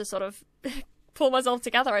minutes to sort of pull myself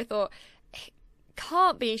together, I thought, it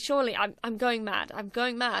can't be, surely I'm going mad.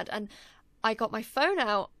 And I got my phone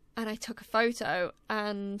out and I took a photo,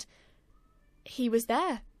 and he was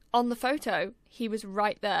there. On the photo, he was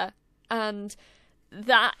right there. And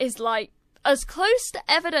that is like as close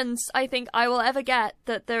to evidence I think I will ever get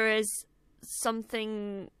that there is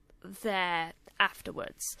something there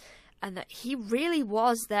afterwards, and that he really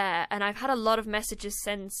was there. And I've had a lot of messages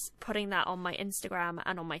since putting that on my Instagram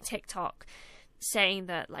and on my TikTok saying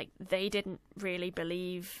that, like, they didn't really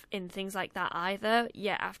believe in things like that either,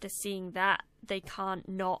 yet after seeing that, they can't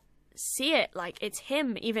not see it. Like, it's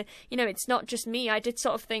him. Even, you know, it's not just me. I did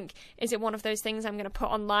sort of think, is it one of those things I'm going to put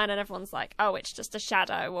online and everyone's like, oh, it's just a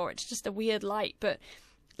shadow or it's just a weird light? But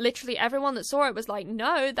literally everyone that saw it was like,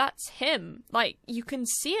 no, that's him. Like, you can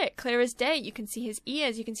see it clear as day. You can see his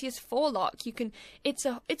ears, you can see his forelock, it's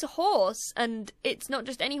a horse, and it's not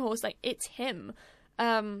just any horse, like, it's him.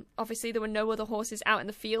 Obviously there were no other horses out in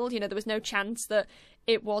the field, you know, there was no chance that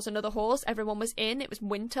it was another horse. Everyone was in, it was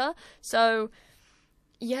winter. So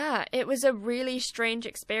yeah, it was a really strange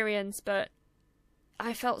experience, but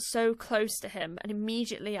I felt so close to him, and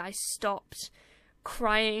immediately I stopped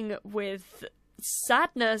crying with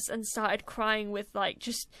sadness and started crying with, like,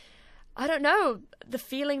 just, I don't know, the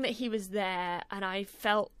feeling that he was there, and I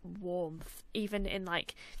felt warmth. Even in,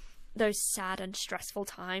 like, those sad and stressful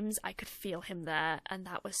times, I could feel him there, and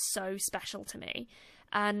that was so special to me.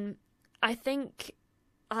 And I think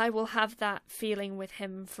I will have that feeling with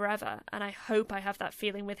him forever, and I hope I have that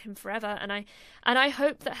feeling with him forever, and I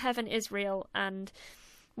hope that heaven is real, and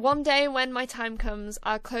one day when my time comes,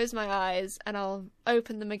 I'll close my eyes and I'll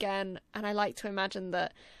open them again, and I like to imagine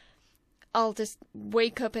that I'll just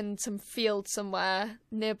wake up in some field somewhere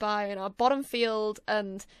nearby, in our bottom field,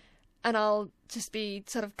 and I'll just be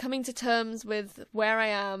sort of coming to terms with where I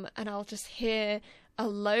am, and I'll just hear a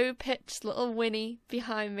low-pitched little whinny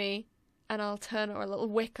behind me, and I'll turn, or a little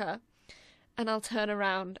wicker, and I'll turn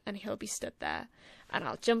around and he'll be stood there, and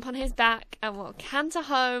I'll jump on his back and we'll canter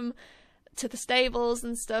home to the stables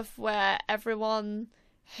and stuff, where everyone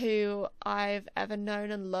who I've ever known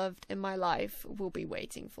and loved in my life will be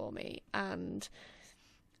waiting for me. And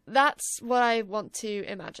that's what I want to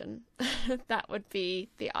imagine. That would be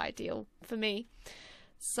the ideal for me.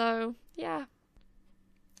 So yeah.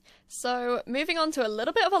 So moving on to a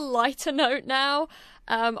little bit of a lighter note now.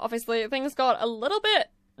 Obviously things got a little bit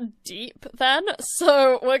deep then,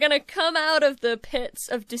 so we're gonna come out of the pits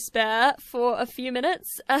of despair for a few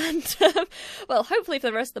minutes, and well, hopefully for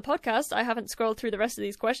the rest of the podcast. I haven't scrolled through the rest of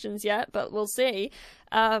these questions yet, but we'll see.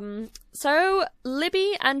 So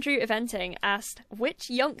Libby Andrew Eventing asked, which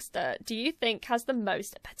youngster do you think has the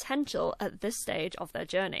most potential at this stage of their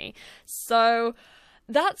journey? So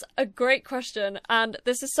that's a great question, and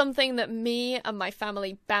this is something that me and my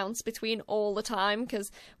family bounce between all the time,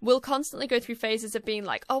 because we'll constantly go through phases of being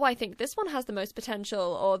like, oh, I think this one has the most potential,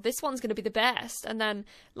 or this one's going to be the best, and then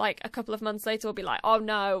like a couple of months later we'll be like, oh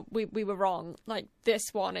no, we were wrong, like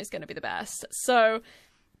this one is going to be the best. So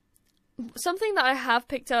something that I have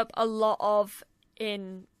picked up a lot of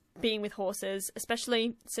in being with horses,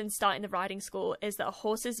 especially since starting the riding school, is that a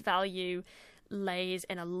horse's value lays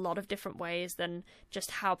in a lot of different ways than just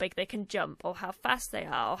how big they can jump, or how fast they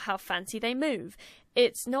are, or how fancy they move.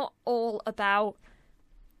 It's not all about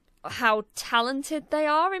how talented they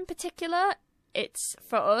are in particular. It's,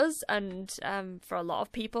 for us and for a lot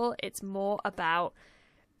of people, it's more about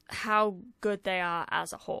how good they are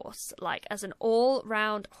as a horse, like as an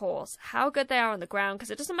all-round horse, how good they are on the ground, because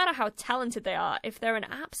it doesn't matter how talented they are. If they're an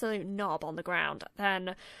absolute knob on the ground,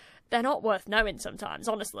 then they're not worth knowing sometimes,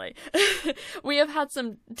 honestly. We have had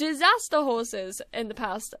some disaster horses in the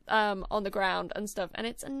past on the ground and stuff, and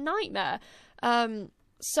it's a nightmare.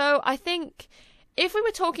 So I think if we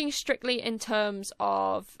were talking strictly in terms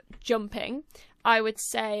of jumping, I would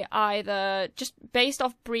say either just based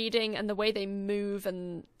off breeding and the way they move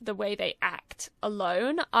and the way they act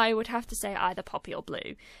alone, I would have to say either Poppy or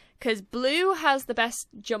Blue. Because Blue has the best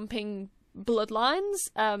jumping bloodlines,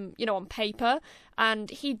 on paper, and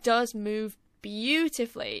he does move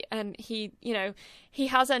beautifully, and he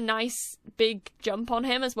has a nice big jump on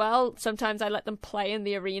him as well. Sometimes I let them play in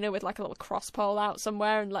the arena with like a little cross pole out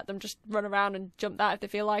somewhere and let them just run around and jump that if they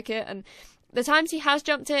feel like it. And the times he has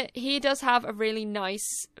jumped it, he does have a really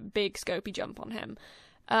nice big scopy jump on him.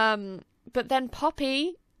 But then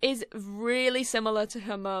Poppy is really similar to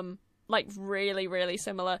her mum, like really, really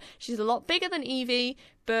similar. She's a lot bigger than Evie,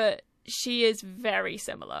 but she is very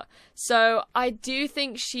similar. So I do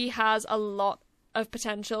think she has a lot of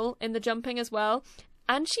potential in the jumping as well.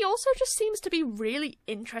 And she also just seems to be really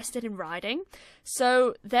interested in riding.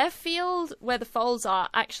 So their field where the foals are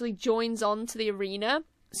actually joins on to the arena.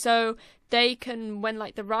 So they can, when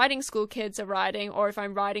like the riding school kids are riding, or if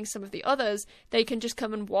I'm riding some of the others, they can just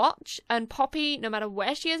come and watch. And Poppy, no matter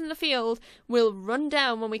where she is in the field, will run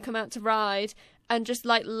down when we come out to ride and just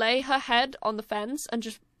like lay her head on the fence and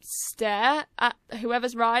just stare at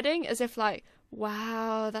whoever's riding as if like,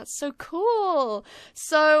 wow, that's so cool.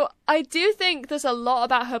 So I do think there's a lot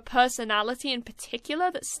about her personality in particular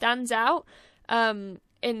that stands out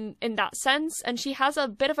in that sense, and she has a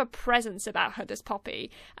bit of a presence about her, this Poppy.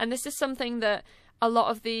 And this is something that a lot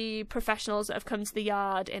of the professionals that have come to the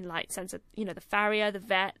yard in like sense of, the farrier, the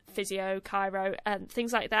vet, physio, chiro, and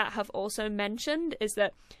things like that have also mentioned, is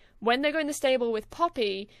that when they go in the stable with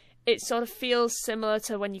Poppy, it sort of feels similar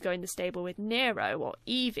to when you go in the stable with Nero or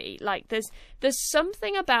Evie. Like there's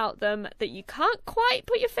something about them that you can't quite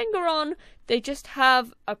put your finger on. They just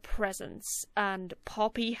have a presence, and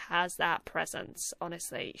Poppy has that presence,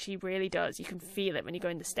 honestly. She really does. You can feel it when you go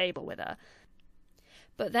in the stable with her.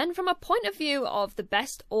 But then from a point of view of the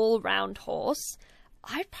best all-round horse,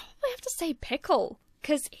 I'd probably have to say Pickle.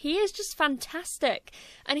 Because he is just fantastic.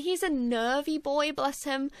 And he's a nervy boy, bless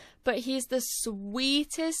him. But he's the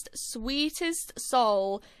sweetest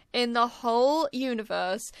soul in the whole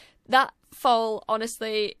universe. That foal,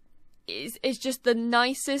 honestly, is just the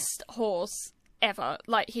nicest horse ever.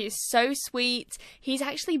 Like, he is so sweet. He's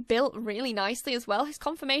actually built really nicely as well. His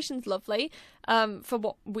conformation's lovely for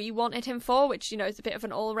what we wanted him for, which, is a bit of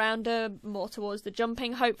an all-rounder, more towards the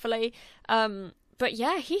jumping, hopefully. But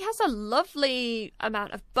yeah, he has a lovely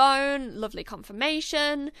amount of bone, lovely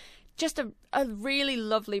conformation, just a really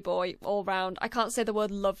lovely boy all round. I can't say the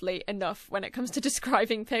word lovely enough when it comes to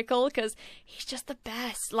describing Pickle, because he's just the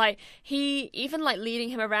best. Like, even like leading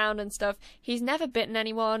him around and stuff, he's never bitten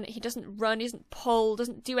anyone, he doesn't run, he doesn't pull,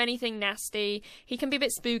 doesn't do anything nasty. He can be a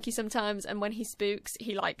bit spooky sometimes, and when he spooks,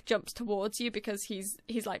 he like jumps towards you because he's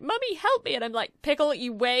like, "Mummy, help me!" And I'm like, "Pickle,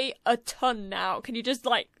 you weigh a ton now. Can you just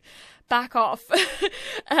like back off?"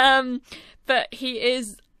 But he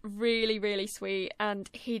is really, really sweet, and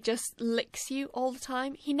he just licks you all the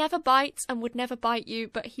time. He never bites and would never bite you,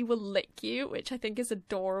 but he will lick you, which I think is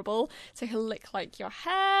adorable. So he'll lick like your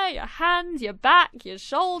hair, your hands, your back, your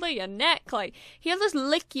shoulder, your neck. Like, he'll just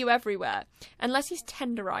lick you everywhere, unless he's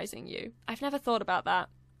tenderizing you. I've never thought about that.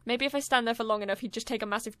 Maybe if I stand there for long enough, he'd just take a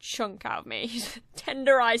massive chunk out of me. He's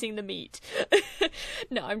tenderizing the meat.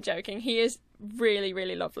 No, I'm joking. He is really,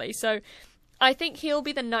 really lovely. So I think he'll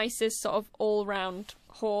be the nicest sort of all-round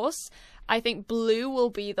horse. I think Blue will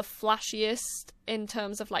be the flashiest in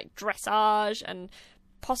terms of like dressage and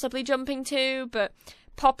possibly jumping too, but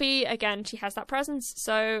Poppy, again, she has that presence,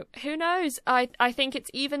 so who knows? I think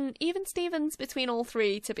it's even Stevens between all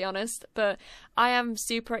three, to be honest, but I am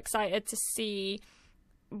super excited to see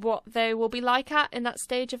what they will be like in that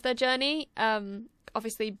stage of their journey.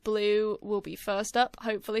 Obviously Blue will be first up,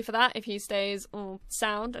 hopefully, for that, if he stays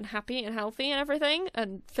sound and happy and healthy and everything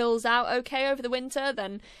and fills out okay over the winter.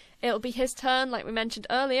 Then it'll be his turn, like we mentioned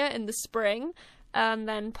earlier, in the spring, and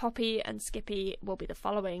then Poppy and Skippy will be the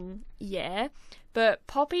following year. But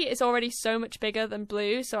Poppy is already so much bigger than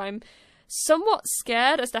Blue, so I'm somewhat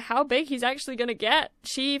scared as to how big he's actually going to get.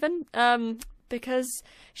 Because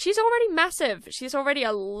she's already massive. She's already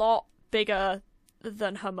a lot bigger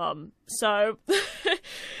than her mum. So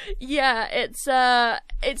yeah, it's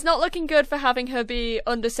not looking good for having her be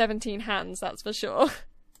under 17 hands, that's for sure.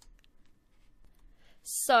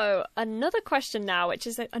 So, another question now, which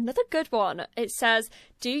is another good one. It says,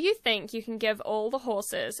 do you think you can give all the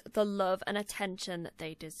horses the love and attention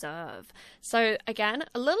they deserve? So, again,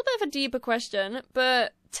 a little bit of a deeper question,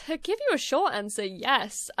 but to give you a short answer,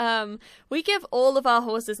 yes. We give all of our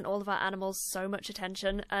horses and all of our animals so much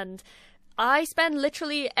attention, and I spend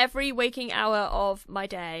literally every waking hour of my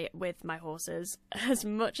day with my horses as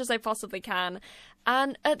much as I possibly can.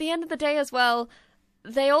 And at the end of the day as well,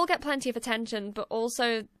 they all get plenty of attention, but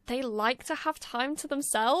also they like to have time to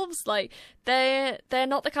themselves. Like, they're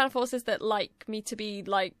not the kind of horses that like me to be,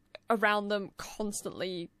 like, around them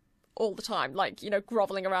constantly all the time, like, you know,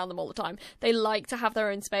 groveling around them all the time. They like to have their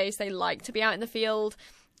own space. They like to be out in the field.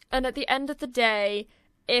 And at the end of the day,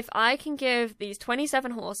 if I can give these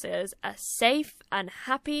 27 horses a safe and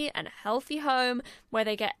happy and healthy home where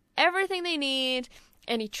they get everything they need,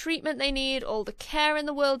 any treatment they need, all the care in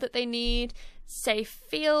the world that they need, safe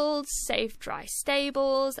fields, safe dry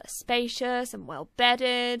stables, that are spacious and well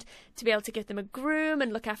bedded, to be able to give them a groom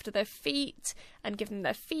and look after their feet and give them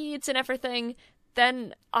their feeds and everything,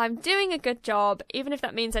 then I'm doing a good job. Even if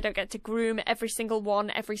that means I don't get to groom every single one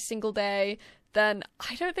every single day, then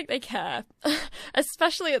I don't think they care.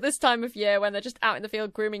 Especially at this time of year when they're just out in the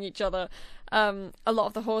field grooming each other. A lot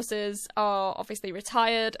of the horses are obviously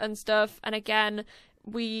retired and stuff, and again,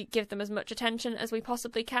 we give them as much attention as we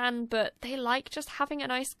possibly can, but they like just having a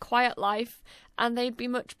nice quiet life, and they'd be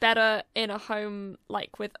much better in a home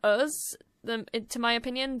like with us, to my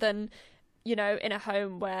opinion, than, you know, in a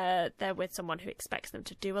home where they're with someone who expects them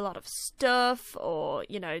to do a lot of stuff, or,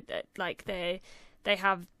 you know, like they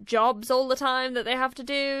have jobs all the time that they have to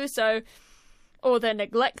do, so, or they're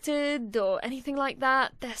neglected or anything like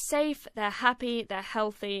that. They're safe, they're happy, they're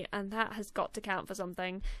healthy, and that has got to count for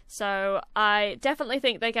something. So I definitely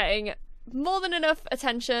think they're getting more than enough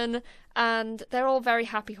attention, and they're all very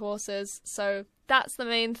happy horses. So that's the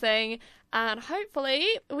main thing, and hopefully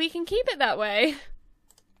we can keep it that way.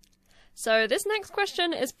 So this next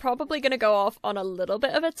question is probably going to go off on a little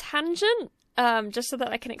bit of a tangent, just so that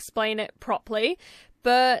I can explain it properly.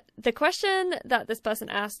 But the question that this person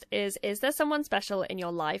asked is there someone special in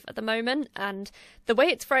your life at the moment? And the way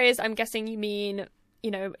it's phrased, I'm guessing you mean, you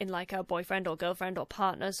know, in like a boyfriend or girlfriend or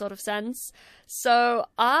partner sort of sense. So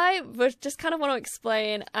I would just kind of want to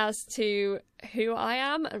explain as to who I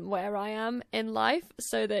am and where I am in life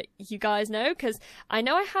so that you guys know, because I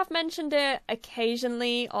know I have mentioned it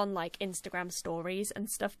occasionally on like Instagram stories and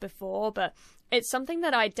stuff before, but it's something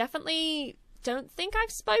that I definitely don't think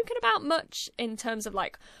I've spoken about much in terms of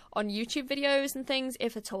like on YouTube videos and things,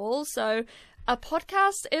 if at all. So a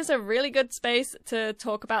podcast is a really good space to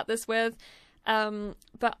talk about this with.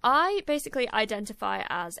 But I basically identify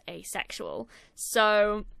as asexual.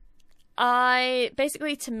 So I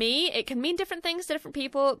basically, to me, it can mean different things to different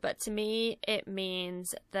people, but to me it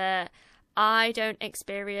means that I don't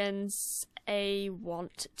experience a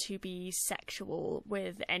want to be sexual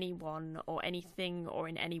with anyone or anything or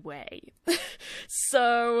in any way.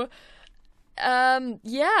 So,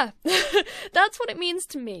 yeah, that's what it means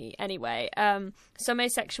to me anyway. Some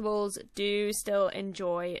asexuals do still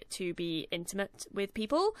enjoy to be intimate with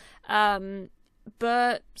people,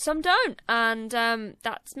 but some don't, and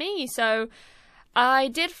that's me. So I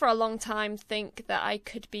did for a long time think that I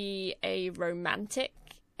could be a romantic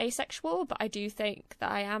asexual, but I do think that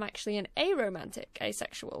I am actually an aromantic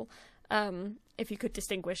asexual, if you could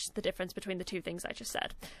distinguish the difference between the two things I just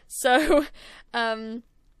said. So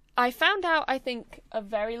I found out I think a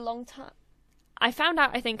very long time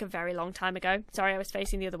ago. Sorry, I was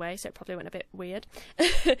facing the other way, so it probably went a bit weird.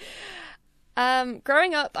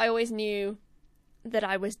 Growing up, I always knew that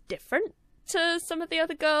I was different to some of the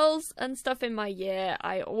other girls and stuff in my year.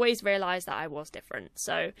 I always realised that I was different.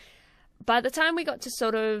 So by the time we got to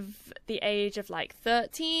sort of the age of like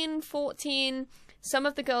 13, 14, some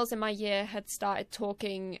of the girls in my year had started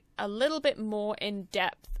talking a little bit more in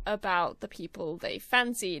depth about the people they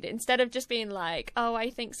fancied. Instead of just being like, oh,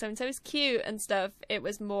 I think so-and-so is cute and stuff, it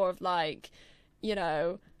was more of like, you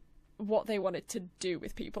know, what they wanted to do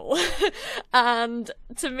with people. And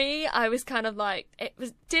to me, I was kind of like,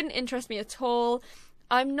 didn't interest me at all.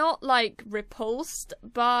 I'm not like repulsed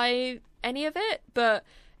by any of it, but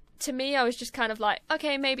to me, I was just kind of like,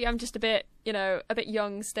 okay, maybe I'm just a bit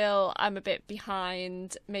young still. I'm a bit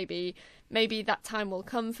behind. Maybe that time will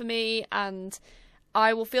come for me and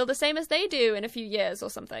I will feel the same as they do in a few years or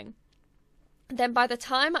something. Then by the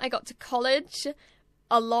time I got to college,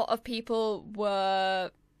 a lot of people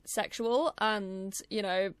were sexual and, you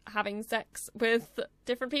know, having sex with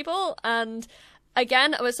different people. And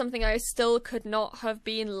again, it was something I still could not have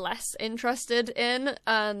been less interested in,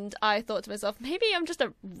 and I thought to myself, maybe I'm just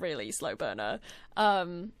a really slow burner.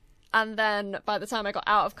 And then by the time I got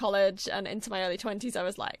out of college and into my early 20s, I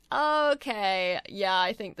was like, okay, yeah,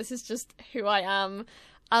 I think this is just who I am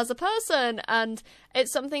as a person. And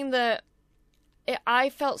it's something that I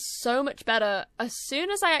felt so much better as soon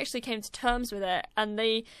as I actually came to terms with it. And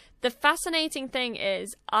the fascinating thing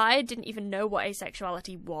is, I didn't even know what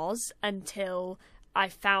asexuality was until I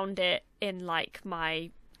found it in my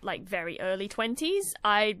very early 20s.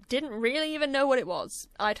 I didn't really even know what it was.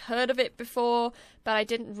 I'd heard of it before, but I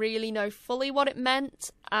didn't really know fully what it meant.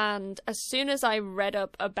 And as soon as I read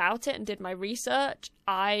up about it and did my research,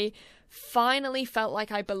 I finally felt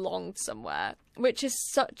like I belonged somewhere, which is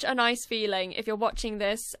such a nice feeling if you're watching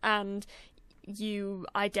this and you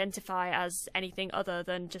identify as anything other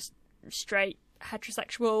than just straight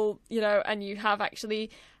heterosexual, and you have actually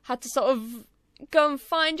had to sort of go and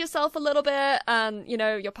find yourself a little bit, and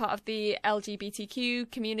you're part of the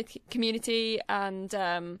LGBTQ community,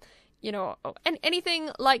 and anything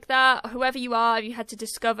like that. Whoever you are, you had to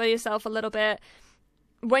discover yourself a little bit.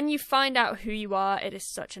 When you find out who you are, it is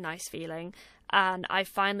such a nice feeling, and I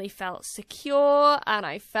finally felt secure, and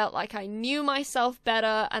I felt like I knew myself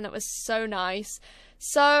better, and it was so nice.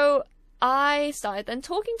 So I started then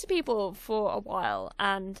talking to people for a while,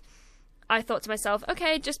 and I thought to myself,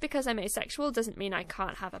 okay, just because I'm asexual doesn't mean I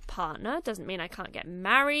can't have a partner, doesn't mean I can't get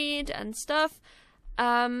married and stuff.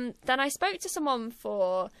 Then I spoke to someone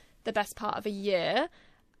for the best part of a year,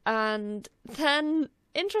 and then,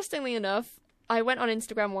 interestingly enough, I went on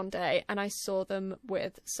Instagram one day and I saw them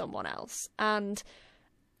with someone else. And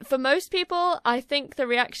for most people, I think the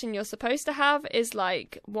reaction you're supposed to have is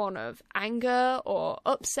one of anger or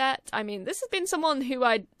upset. I mean, this has been someone who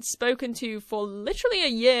I'd spoken to for literally a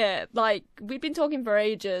year. We'd been talking for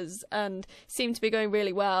ages and seemed to be going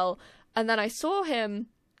really well. And then I saw him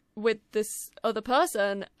with this other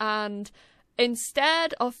person, and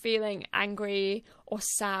instead of feeling angry or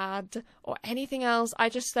sad or anything else, I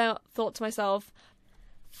just thought to myself,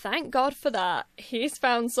 thank God for that. He's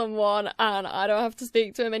found someone and I don't have to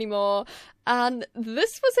speak to him anymore. And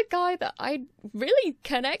this was a guy that I really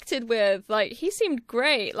connected with. He seemed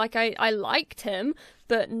great. I liked him,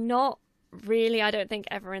 but not really, I don't think,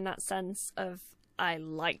 ever in that sense of I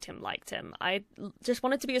liked him. I just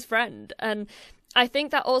wanted to be his friend. And I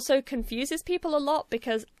think that also confuses people a lot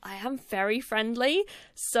because I am very friendly.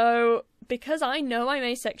 So because I know I'm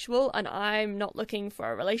asexual and I'm not looking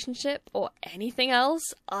for a relationship or anything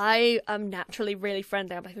else, I am naturally really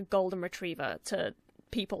friendly. I'm like a golden retriever to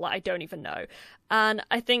people that I don't even know. And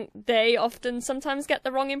I think they often sometimes get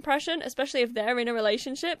the wrong impression, especially if they're in a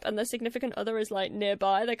relationship and their significant other is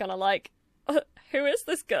nearby. They're kind of who is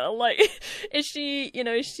this girl? Is she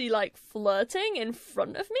flirting in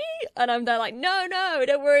front of me? And I'm there no,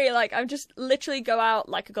 don't worry. I'm just literally go out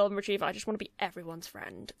like a golden retriever. I just want to be everyone's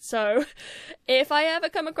friend. So if I ever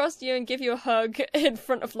come across you and give you a hug in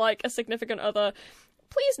front of a significant other,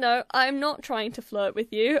 please know I'm not trying to flirt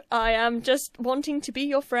with you. I am just wanting to be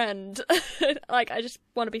your friend. I just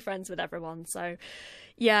want to be friends with everyone. So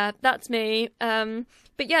yeah, that's me. But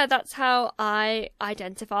yeah, that's how I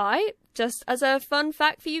identify, just as a fun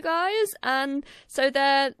fact for you guys. And so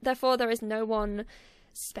therefore there is no one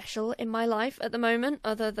special in my life at the moment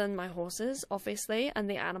other than my horses, obviously, and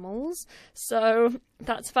the animals. So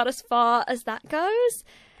that's about as far as that goes.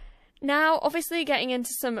 Now, obviously, getting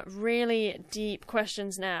into some really deep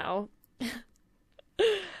questions now.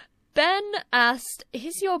 Ben asked,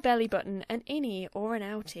 is your belly button an innie or an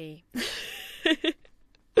outie?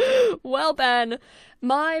 Well, Ben,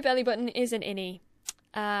 my belly button is an innie.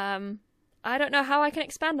 I don't know how I can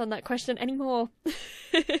expand on that question anymore.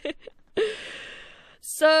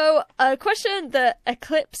 So, a question that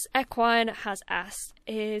Eclipse Equine has asked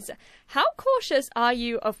is, how cautious are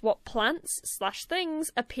you of what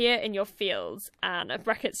plants/things appear in your fields? And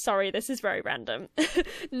brackets, sorry, this is very random.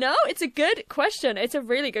 No, it's a good question. It's a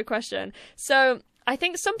really good question. So, I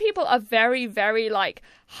think some people are very, very,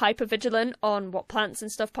 hyper vigilant on what plants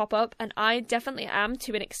and stuff pop up, and I definitely am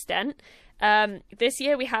to an extent. This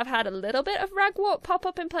year we have had a little bit of ragwort pop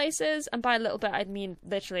up in places, and by a little bit I mean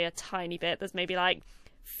literally a tiny bit. There's maybe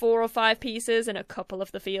 4 or 5 pieces in a couple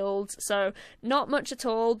of the fields, so not much at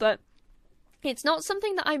all, but it's not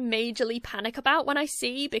something that I majorly panic about when I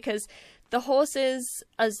see, because the horses,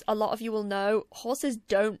 as a lot of you will know, horses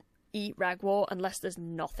don't eat ragwort unless there's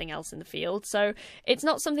nothing else in the field. So it's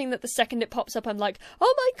not something that the second it pops up I'm like,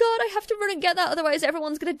 oh my god, I have to run and get that, otherwise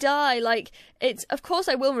everyone's gonna die. It's, of course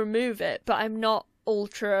I will remove it, but I'm not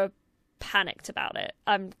ultra panicked about it.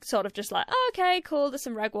 I'm sort of just like, oh, okay, cool, there's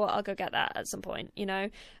some ragwort, I'll go get that at some point, you know?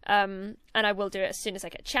 And I will do it as soon as I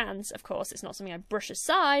get a chance. Of course, it's not something I brush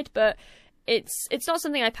aside, but it's not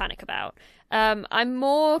something I panic about. I'm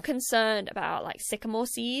more concerned about like sycamore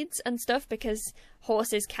seeds and stuff, because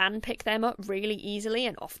horses can pick them up really easily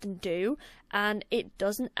and often do, and it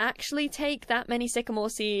doesn't actually take that many sycamore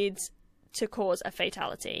seeds to cause a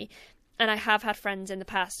fatality. And I have had friends in the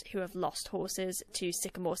past who have lost horses to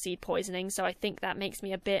sycamore seed poisoning, so I think that makes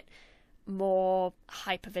me a bit more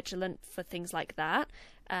hypervigilant for things like that.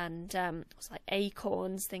 And it's like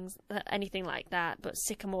acorns, things, anything like that. But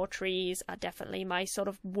sycamore trees are definitely my sort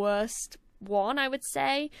of worst one, I would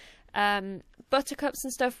say. Buttercups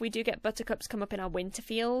and stuff, we do get buttercups come up in our winter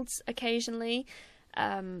fields occasionally.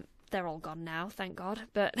 They're all gone now, thank God,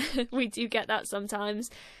 but we do get that sometimes.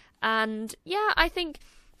 And yeah, I think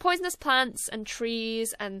poisonous plants and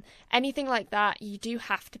trees and anything like that, you do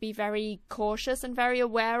have to be very cautious and very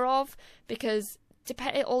aware of, because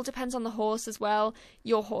it all depends on the horse as well.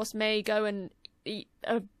 Your horse may go and eat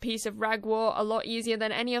a piece of ragwort a lot easier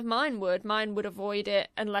than any of mine would. Mine would avoid it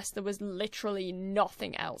unless there was literally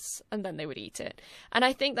nothing else, and then they would eat it. And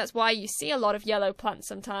I think that's why you see a lot of yellow plants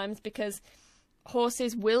sometimes, because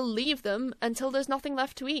horses will leave them until there's nothing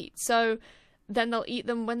left to eat. So then they'll eat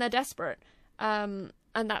them when they're desperate.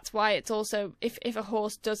 And that's why it's also, if a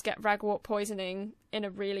horse does get ragwort poisoning in a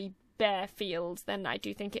really bare field, then I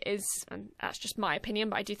do think it is, and that's just my opinion,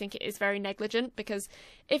 but I do think it is very negligent, because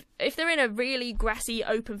if they're in a really grassy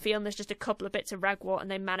open field and there's just a couple of bits of ragwort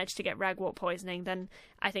and they manage to get ragwort poisoning, then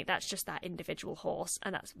I think that's just that individual horse,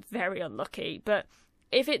 and that's very unlucky. But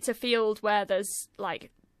if it's a field where there's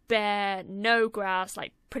like bare, no grass,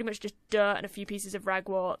 like pretty much just dirt and a few pieces of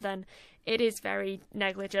ragwort, then it is very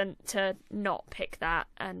negligent to not pick that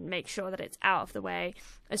and make sure that it's out of the way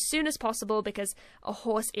as soon as possible, because a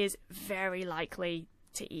horse is very likely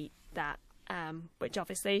to eat that, which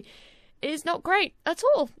obviously is not great at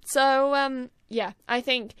all. So yeah, I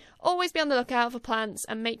think always be on the lookout for plants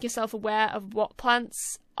and make yourself aware of what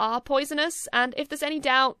plants are poisonous, and if there's any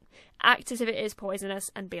doubt, act as if it is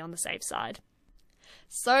poisonous and be on the safe side.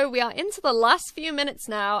 So we are into the last few minutes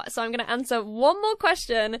now, so I'm going to answer one more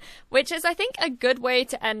question, which is, I think, a good way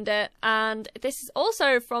to end it. And this is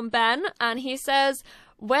also from Ben, and he says,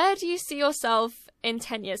 where do you see yourself in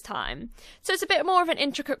 10 years' time? So it's a bit more of an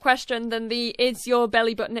intricate question than the is your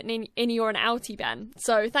belly button an innie or an outie, Ben.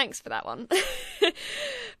 So thanks for that one.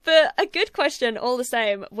 But a good question all the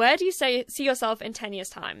same. Where do you see yourself in 10 years'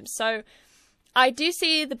 time? So I do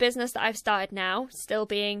see the business that I've started now still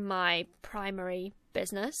being my primary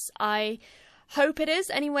business. I hope it is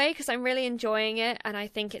anyway, because I'm really enjoying it, and I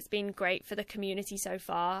think it's been great for the community so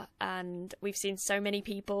far, and we've seen so many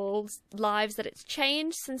people's lives that it's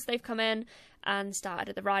changed since they've come in and started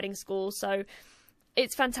at the riding school. So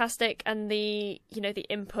it's fantastic, and the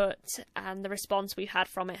input and the response we've had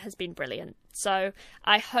from it has been brilliant. So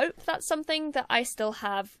I hope that's something that I still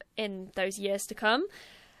have in those years to come.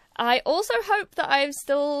 I also hope that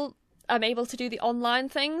I'm able to do the online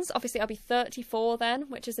things. Obviously, I'll be 34 then,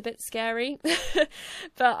 which is a bit scary.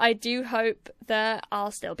 But I do hope that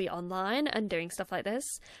I'll still be online and doing stuff like this.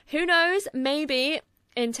 Who knows? Maybe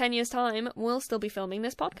in 10 years' time, we'll still be filming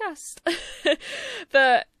this podcast.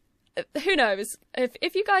 But who knows?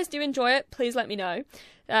 If you guys do enjoy it, please let me know,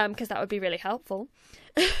 because that would be really helpful.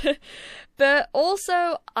 But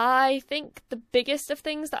also, I think the biggest of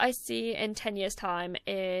things that I see in 10 years' time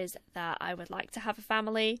is that I would like to have a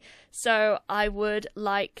family. So I would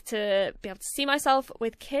like to be able to see myself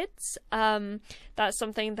with kids. That's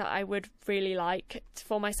something that I would really like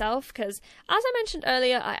for myself, because as I mentioned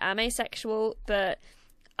earlier, I am asexual, but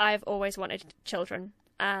I've always wanted children,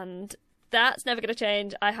 and that's never going to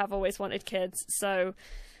change. I have always wanted kids, so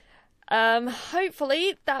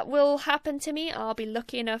hopefully that will happen to me. I'll be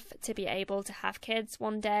lucky enough to be able to have kids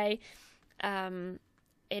one day, in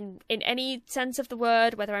any sense of the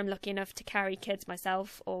word, whether I'm lucky enough to carry kids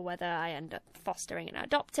myself or whether I end up fostering and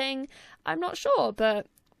adopting. I'm not sure, but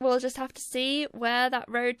we'll just have to see where that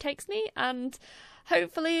road takes me, and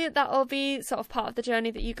hopefully that'll be sort of part of the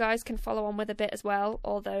journey that you guys can follow on with a bit as well.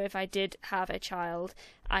 Although if I did have a child,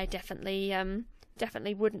 I definitely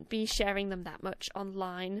wouldn't be sharing them that much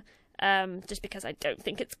online. Just because I don't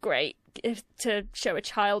think it's great to show a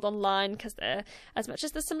child online, because as much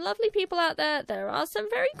as there's some lovely people out there, there are some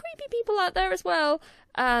very creepy people out there as well,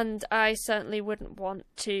 and I certainly wouldn't want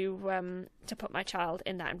to put my child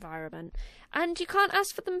in that environment. And you can't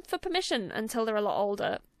ask for them for permission until they're a lot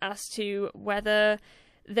older as to whether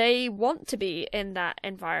they want to be in that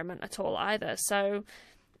environment at all either. So,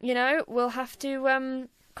 we'll have to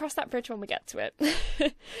cross that bridge when we get to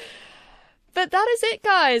it. But that is it,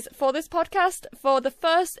 guys, for this podcast, for the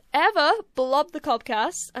first ever Blob the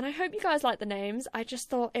Cobcast. And I hope you guys like the names. I just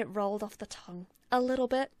thought it rolled off the tongue a little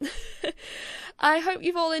bit. I hope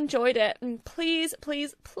you've all enjoyed it. And please,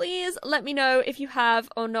 please, please let me know if you have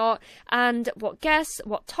or not, and what guests,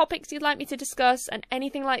 what topics you'd like me to discuss, and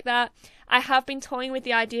anything like that. I have been toying with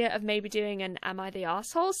the idea of maybe doing an Am I the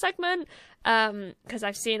Arsehole segment, because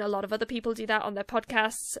I've seen a lot of other people do that on their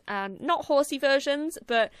podcasts, not horsey versions,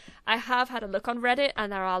 but I have had a look on Reddit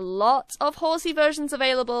and there are lots of horsey versions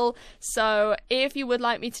available. So if you would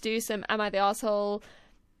like me to do some Am I the Arsehole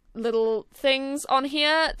little things on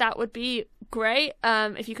here, that would be great.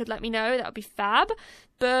 If you could let me know, that would be fab.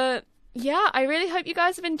 But yeah, I really hope you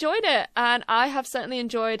guys have enjoyed it, and I have certainly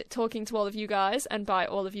enjoyed talking to all of you guys, and by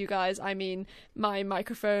all of you guys I mean my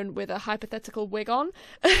microphone with a hypothetical wig on.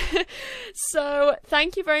 So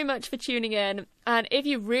thank you very much for tuning in, and if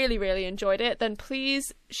you really, really enjoyed it, then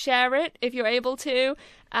please share it if you're able to,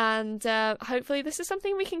 and hopefully this is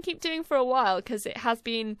something we can keep doing for a while, because it has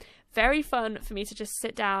been very fun for me to just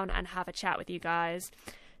sit down and have a chat with you guys.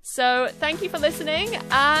 So thank you for listening,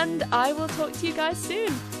 and I will talk to you guys soon.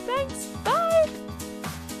 Thanks. Bye.